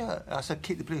back of your shirt?" And I said,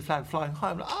 "Keep the blue flag flying high."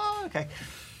 I'm like, "Oh, okay."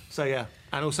 So yeah,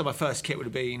 and also my first kit would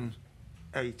have been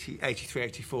 83,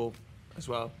 84 as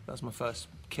well. That was my first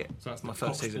kit. So that's my the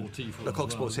first Coq season. Sportif The Coq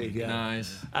as well, Sportif, yeah.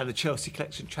 Nice. And the Chelsea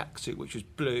collection tracksuit, which was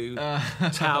blue,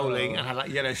 toweling, and had like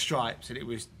yellow stripes, and it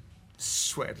was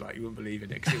sweated like you wouldn't believe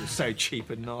in it because it was so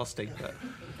cheap and nasty. But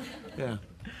yeah.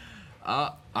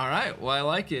 All right. Well, I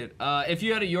like it. If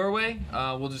you had it your way,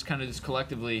 we'll just kind of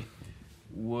collectively.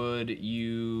 What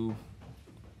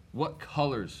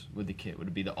colors would the kit? Would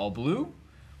it be the all blue?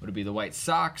 Would it be the white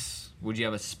socks? Would you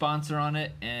have a sponsor on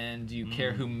it? And do you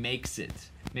care who makes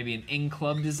it? Maybe an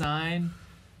in-club design?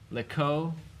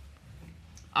 Leco?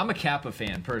 I'm a Kappa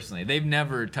fan, personally. They've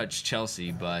never touched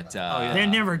Chelsea, but... They're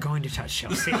never going to touch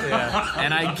Chelsea.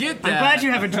 And I get that. I'm glad you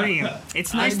have a dream.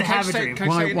 It's nice to have a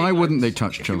dream. Why wouldn't they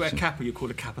touch If you wear Chelsea? Kappa, you're called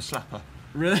a Kappa slapper.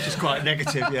 Really? Which is quite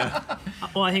negative, yeah.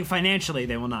 Well, I think financially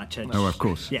they will not touch. Oh, of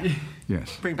course. Yeah.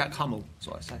 Yes. Bring back Hummel, that's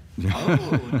what I say.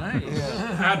 Oh, nice.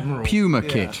 Admiral. Puma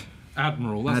kit.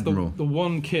 Admiral. That's Admiral. The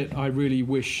one kit I really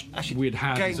wish we'd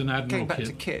had as an Admiral Going back kit.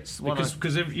 to kits, Because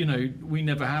we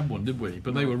never had one, did we?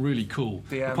 But they were really cool.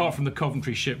 Apart from the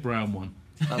Coventry ship brown one.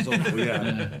 That was awful.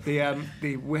 Yeah.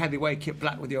 We had the away kit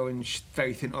black with the orange,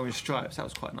 very thin orange stripes. That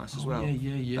was quite nice as well.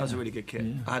 Yeah. That was a really good kit.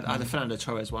 I had a Fernando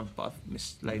Torres one, but I've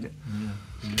mislaid it.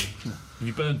 Have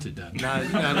you burnt it, Dan?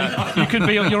 No. You could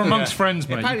be. You're amongst friends,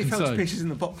 mate. It apparently you can fell to say. pieces in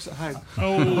the box at home.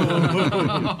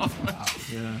 Oh.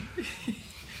 Yeah.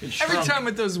 Every time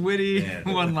with those witty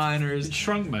one-liners. It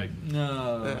shrunk, mate.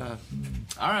 No.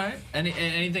 All right.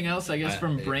 Anything else? I guess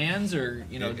from brands or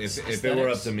If it were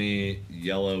up to me,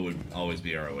 yellow would always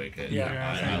be our away kit.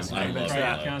 I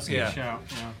love yellow.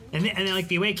 And like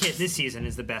the away kit this season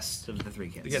is the best of the 3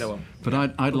 kits. The yellow one.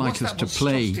 But I'd like us to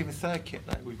play. What's the third kit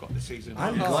that we've got this season?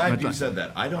 I'm glad you said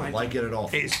that. I don't like it at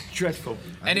all. It's dreadful.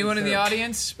 Anyone in the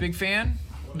audience? Big fan?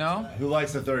 No? Who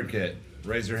likes the third kit?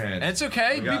 Raise your hand. It's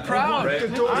okay. Be proud. But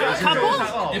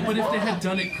if they had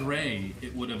done it gray,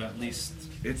 it would have at least.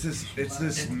 It's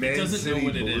this Man doesn't City know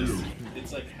what it blue. is.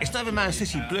 It's like It's not even Man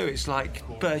City blue. It's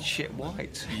like bird shit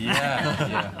white.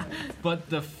 Yeah. But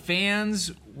the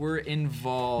fans were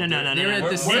involved. No. They're at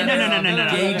the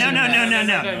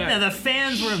No. The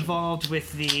fans were involved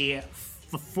with the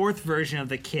fourth version of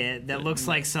the kit that looks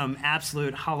like some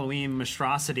absolute Halloween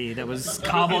monstrosity that was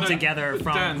cobbled together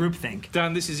from groupthink.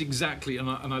 Dan, this is exactly, and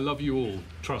I love you all,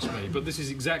 trust me, but this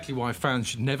is exactly why fans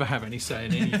should never have any say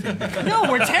in anything. No,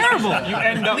 we're terrible. You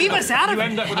end up Leave us out of it. You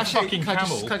end up with a fucking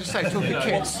camel. Can I just say, talking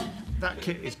kits, that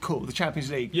kit is cool. The Champions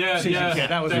League season kit.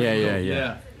 That was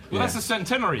Yeah. Well, that's a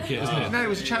centenary kit, isn't it? No, it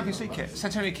was a Champions League kit.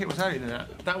 Centenary kit was earlier than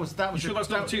that. That was. You sure that's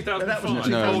not 2005? That was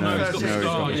No, 2013. it's got the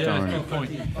star. Yeah, good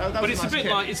point. That But was it's a a nice bit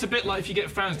kit. like if you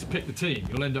get fans to pick the team,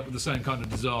 you'll end up with the same kind of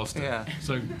disaster. Yeah.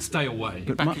 So stay away.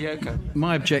 Bakayoko.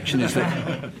 My objection is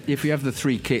that if you have the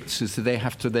 3 kits, is that they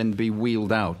have to then be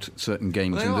wheeled out certain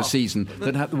games They in the are. season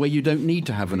where you don't need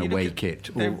to have an away kit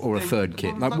or a third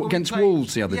kit, like against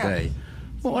Wolves the other day.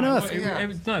 What on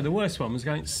earth? No, the worst one was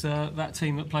against that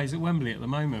team that plays at Wembley at the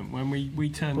moment when we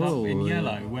turned up in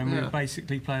yellow when we were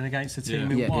basically playing against a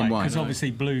team in white, because obviously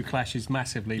blue clashes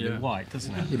massively with white,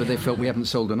 doesn't it? Yeah, but they felt we haven't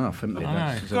sold enough, haven't they?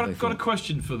 I know. Got a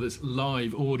question for this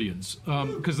live audience,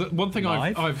 because one thing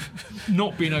I've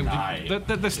not been able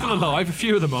to. They're still alive. A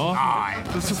few of them are.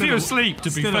 There's a few asleep,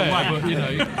 to be fair, but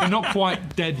they're not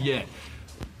quite dead yet.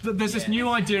 There's this new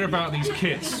idea about these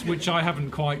kits, which I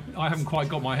haven't quite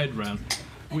got my head around.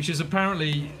 Which is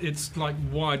apparently it's like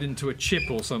wired into a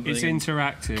chip or something. It's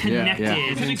interactive.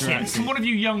 Connected. Can one of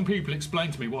you young people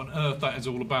explain to me what on earth that is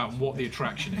all about and what the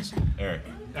attraction is? Eric.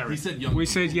 He said young. We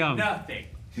said young. Nothing.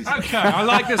 Okay, I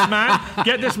like this man.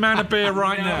 Get this man a beer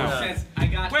right now. I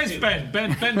got Where's Ben?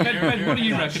 Ben, what do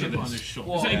you reckon of this? Is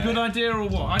it a good idea or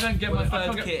what? I don't get my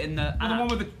third kit in the. the one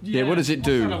with the. Yeah, what does it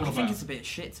do? I think it's a bit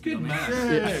shit. To be honest.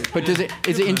 Yeah. But is it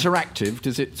interactive?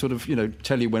 Does it sort of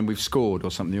tell you when we've scored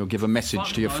or something, or give a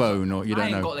message to your phone, or you don't I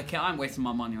ain't know? got the kit. I'm wasting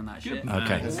my money on that shit.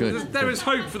 Okay, good. There is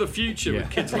hope for the future with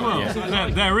kids like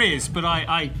this. There is, but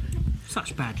I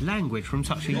such bad language from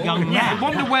such a young man. I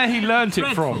wonder where he learnt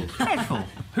it from. Dreadful.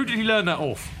 Who did he learn that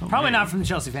off? Probably not from the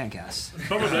Chelsea Fancast.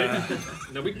 Probably.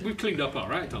 No, we've cleaned up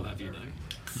our act, I'll have you know.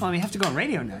 Well, you have to go on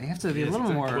radio now. You have to be a little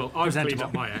more Well, I've cleaned presentable.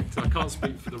 up my act. I can't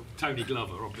speak for the Tony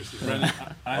Glover, obviously.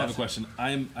 I have a question.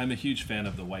 I'm a huge fan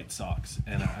of the white socks,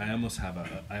 and I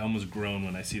almost groan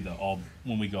when I see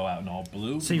when we go out in all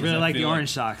blue. So you really like the orange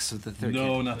socks with the third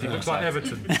No, kit? nothing. It looks like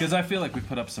Everton. Because I feel like we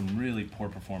put up some really poor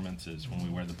performances when we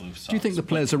wear the blue socks. Do you think the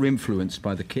players are influenced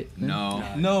by the kit? then?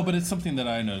 No, but it's something that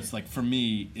I noticed. Like for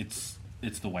me, it's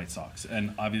the white socks,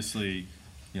 and obviously,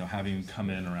 having come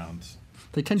in around.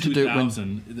 They tend to do it when.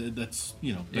 2000, that's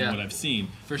been what I've seen.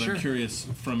 For but sure. I'm curious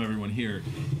from everyone here: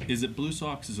 is it blue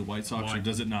socks? Is it white socks? Or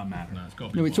does it not matter?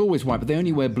 No, it's always white, but they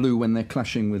only wear blue when they're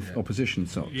clashing with opposition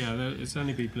socks. Yeah, it's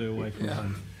only be blue away from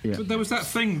home. Yeah. But there was that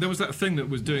thing that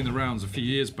was doing the rounds a few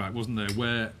years back, wasn't there,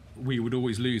 where we would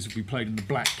always lose if we played in the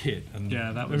black kit, and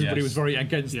everybody was very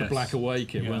against the black away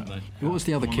kit, weren't they? What was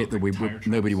the other kit that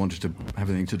nobody wanted to have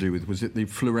anything to do with? Was it the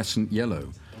fluorescent yellow,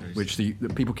 which the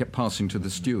people kept passing to the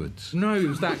stewards? No, it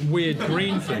was that weird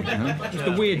green thing. It was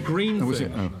the weird green thing. Was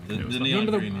it? Oh. The neon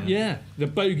Remember green. the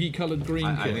bogey-coloured green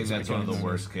kit. I think that's one of the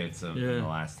worst kits of the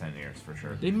last 10 years, for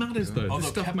sure. It matters, though. Although The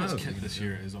stuff Kepa's matters. kit this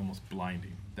year is almost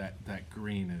blinding. That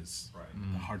green is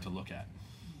hard to look at.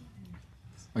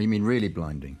 Oh, you mean really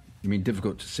blinding? You mean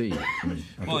difficult to see?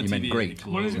 I thought you meant great.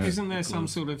 Well, isn't there some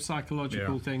sort of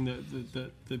psychological thing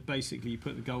that basically you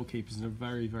put the goalkeepers in a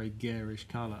very, very garish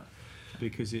colour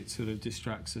because it sort of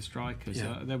distracts the strikers?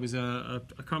 Yeah. There was I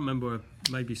can't remember,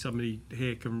 maybe somebody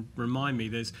here can remind me,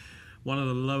 there's one of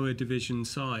the lower division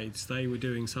sides, they were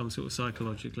doing some sort of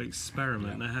psychological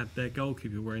experiment. They had their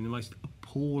goalkeeper wearing the most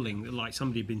appalling, like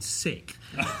somebody had been sick.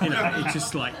 It's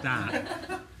just like that.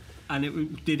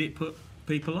 And did it put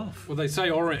people off. Well, they say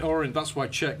orange. That's why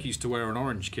Czech used to wear an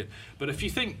orange kit. But if you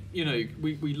think,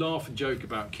 we laugh and joke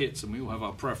about kits, and we all have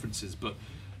our preferences. But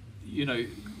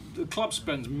the club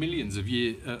spends millions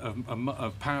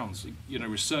of pounds,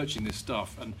 researching this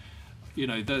stuff. And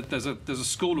there's a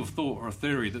school of thought or a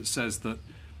theory that says that,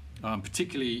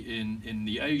 particularly in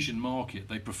the Asian market,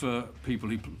 they prefer people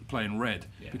who play in red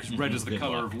because red is the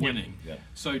colour of winning. Yeah.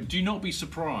 So do not be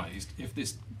surprised if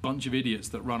this bunch of idiots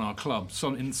that run our club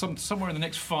somewhere in the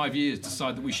next 5 years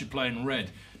decide that we should play in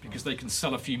red because they can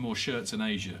sell a few more shirts in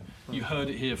Asia. You heard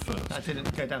it here first. That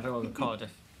didn't go down very well with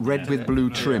Cardiff. Red with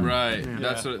blue trim. Right. Yeah.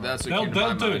 That's what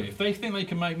they'll do it. If they think they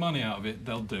can make money out of it,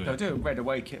 they'll do it. They'll do a red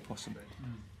away kit possibly.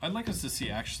 I'd like us to see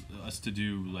us to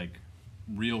do like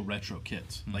real retro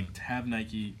kits, like to have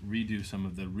Nike redo some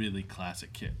of the really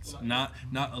classic kits, not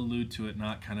allude to it,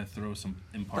 not kind of throw some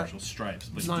impartial stripes,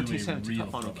 but do a 1970 real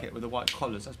Cup final kit with the white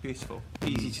collars. That's beautiful,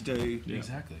 easy to do.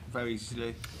 Exactly, very easy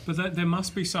to do. But there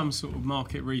must be some sort of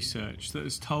market research that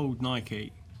has told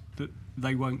Nike that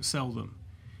they won't sell them,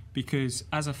 because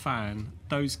as a fan,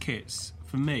 those kits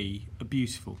for me are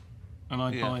beautiful, and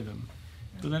I buy them.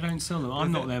 But they don't sell them.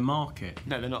 I'm not their market.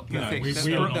 No, they're not.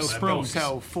 They'll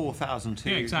sell 4,000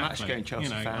 to match-going Chelsea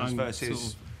fans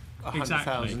versus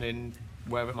 100,000 in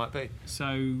wherever it might be.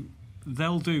 So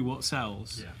they'll do what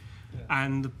sells.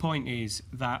 And the point is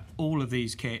that all of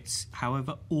these kits,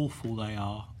 however awful they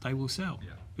are, they will sell.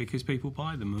 Because people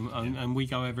buy them. And we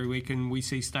go every week and we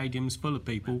see stadiums full of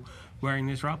people wearing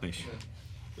this rubbish.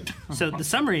 So the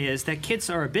summary is that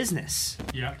kits are a business.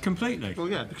 Yeah, completely. Well,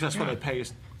 yeah, because that's what they pay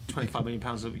us £25 million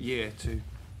a year to.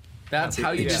 That's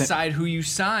how you decide who you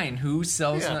sign, who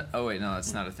sells. Oh wait, no,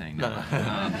 that's not a thing. No.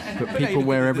 But people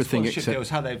wear everything except. Deals,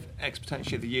 how they've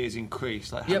exponentially the years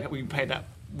increased. Like how we paid out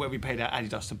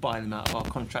Adidas to buy them out of our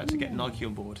contract to get Nike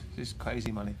on board. It's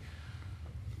crazy money.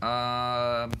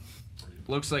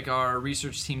 Looks like our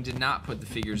research team did not put the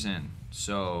figures in.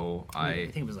 So I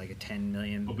think it was like a 10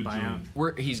 million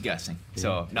buyout. He's guessing.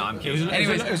 So no, I'm kidding.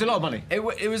 It was a lot of money.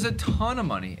 It was a ton of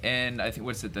money, and I think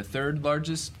the third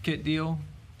largest kit deal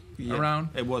around?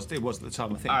 It was at the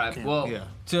time, I think. All right. Well,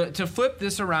 to flip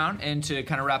this around and to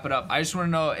kind of wrap it up, I just want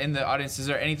to know in the audience, is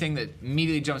there anything that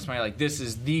immediately jumps to mind, like this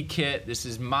is the kit, this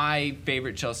is my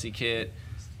favorite Chelsea kit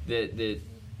that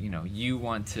you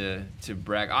want to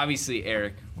brag? Obviously,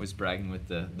 Eric was bragging with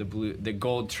the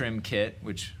gold trim kit,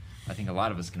 which I think a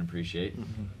lot of us can appreciate.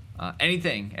 Mm-hmm.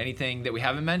 Anything that we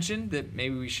haven't mentioned that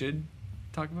maybe we should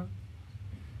talk about?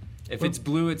 If it's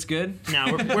blue, it's good.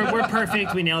 No, we're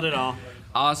perfect. We nailed it all.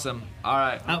 Awesome. All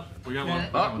right. Oh, we got one.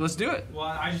 Oh, let's do it. Well,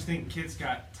 I just think kits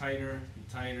got tighter, and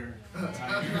tighter.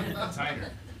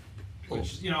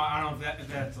 Which, I don't know if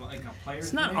that's like a player.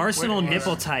 It's not Arsenal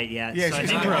nipple tight yet. Yeah, so I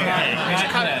think we're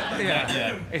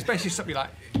okay. It's basically something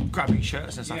like grabbing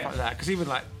shirts and stuff like that. Because even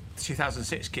like the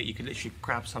 2006 kit, you could literally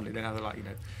grab something and have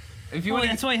If you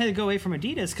that's why I had to go away from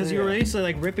Adidas, because you were basically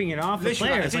like ripping it off the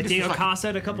players. Like Diego Costa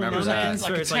had a couple of moments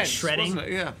where it's like shredding.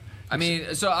 Yeah. I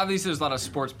mean, so obviously there's a lot of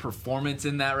sports performance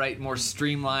in that, right? More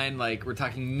streamlined, like we're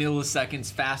talking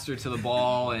milliseconds faster to the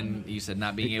ball, and you said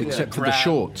not being able to grab. Except for the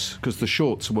shorts, because the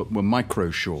shorts were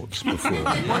micro shorts before.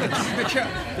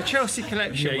 The Chelsea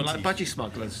collection were like budgie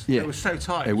smugglers. Yeah. They were so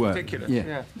tight. It was ridiculous.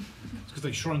 Yeah. Because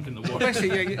they shrunk in the water. Well,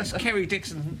 basically, it's Kerry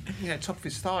Dixon, top of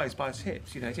his thighs by his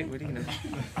hips. He didn't really,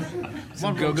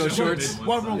 Some go-go shorts.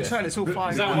 One wrong turn, it's all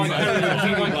fine. Is that why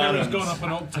Kerry's gone up an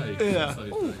octave? Yeah.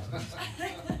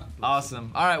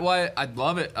 Awesome. All right, well, I'd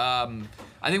love it. I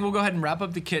think we'll go ahead and wrap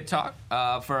up the kit talk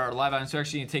for our live audience. We're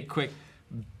actually going to take a quick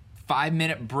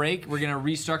 5-minute break. We're going to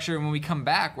restructure, and when we come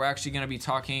back, we're actually going to be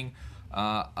talking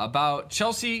about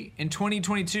Chelsea in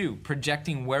 2022,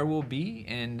 projecting where we'll be,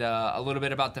 and a little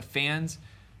bit about the fans,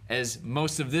 as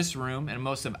most of this room and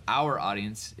most of our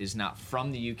audience is not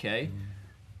from the UK.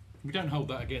 We don't hold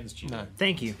that against you. No.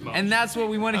 Thank you. And that's what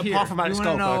we want to hear. Apart from Alex we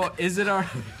want to know, Goldberg. is it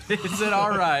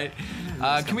all right?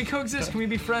 Can we coexist? Can we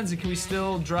be friends? And can we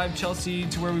still drive Chelsea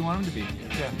to where we want them to be?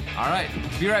 Yeah. All right.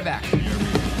 Be right back.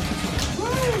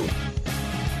 Woo!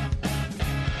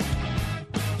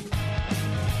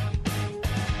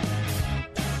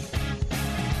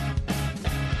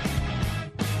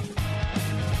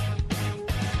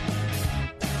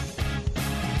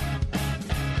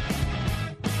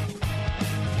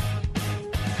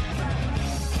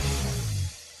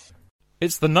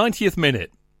 It's the 90th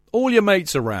minute. All your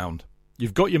mates around.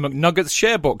 You've got your McNuggets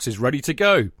share boxes ready to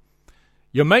go.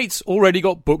 Your mates already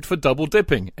got booked for double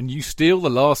dipping, and you steal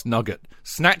the last nugget,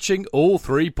 snatching all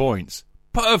 3 points.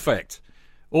 Perfect.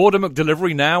 Order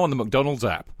McDelivery now on the McDonald's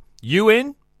app. You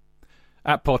in?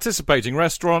 At participating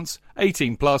restaurants,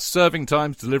 18 plus, serving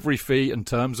times, delivery fee and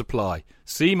terms apply.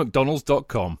 See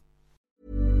mcdonalds.com.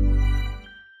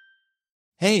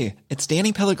 Hey, it's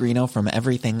Danny Pellegrino from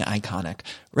Everything Iconic.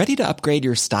 Ready to upgrade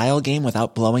your style game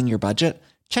without blowing your budget?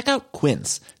 Check out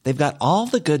Quince. They've got all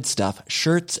the good stuff,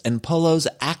 shirts and polos,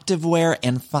 activewear,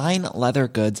 and fine leather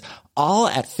goods, all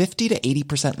at 50 to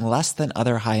 80% less than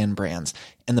other high-end brands.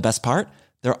 And the best part?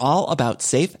 They're all about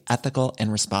safe, ethical,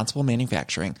 and responsible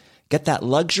manufacturing. Get that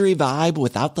luxury vibe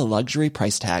without the luxury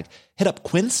price tag. Hit up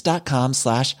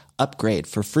quince.com/upgrade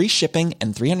for free shipping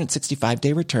and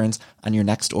 365-day returns on your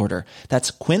next order.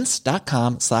 That's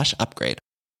quince.com/upgrade.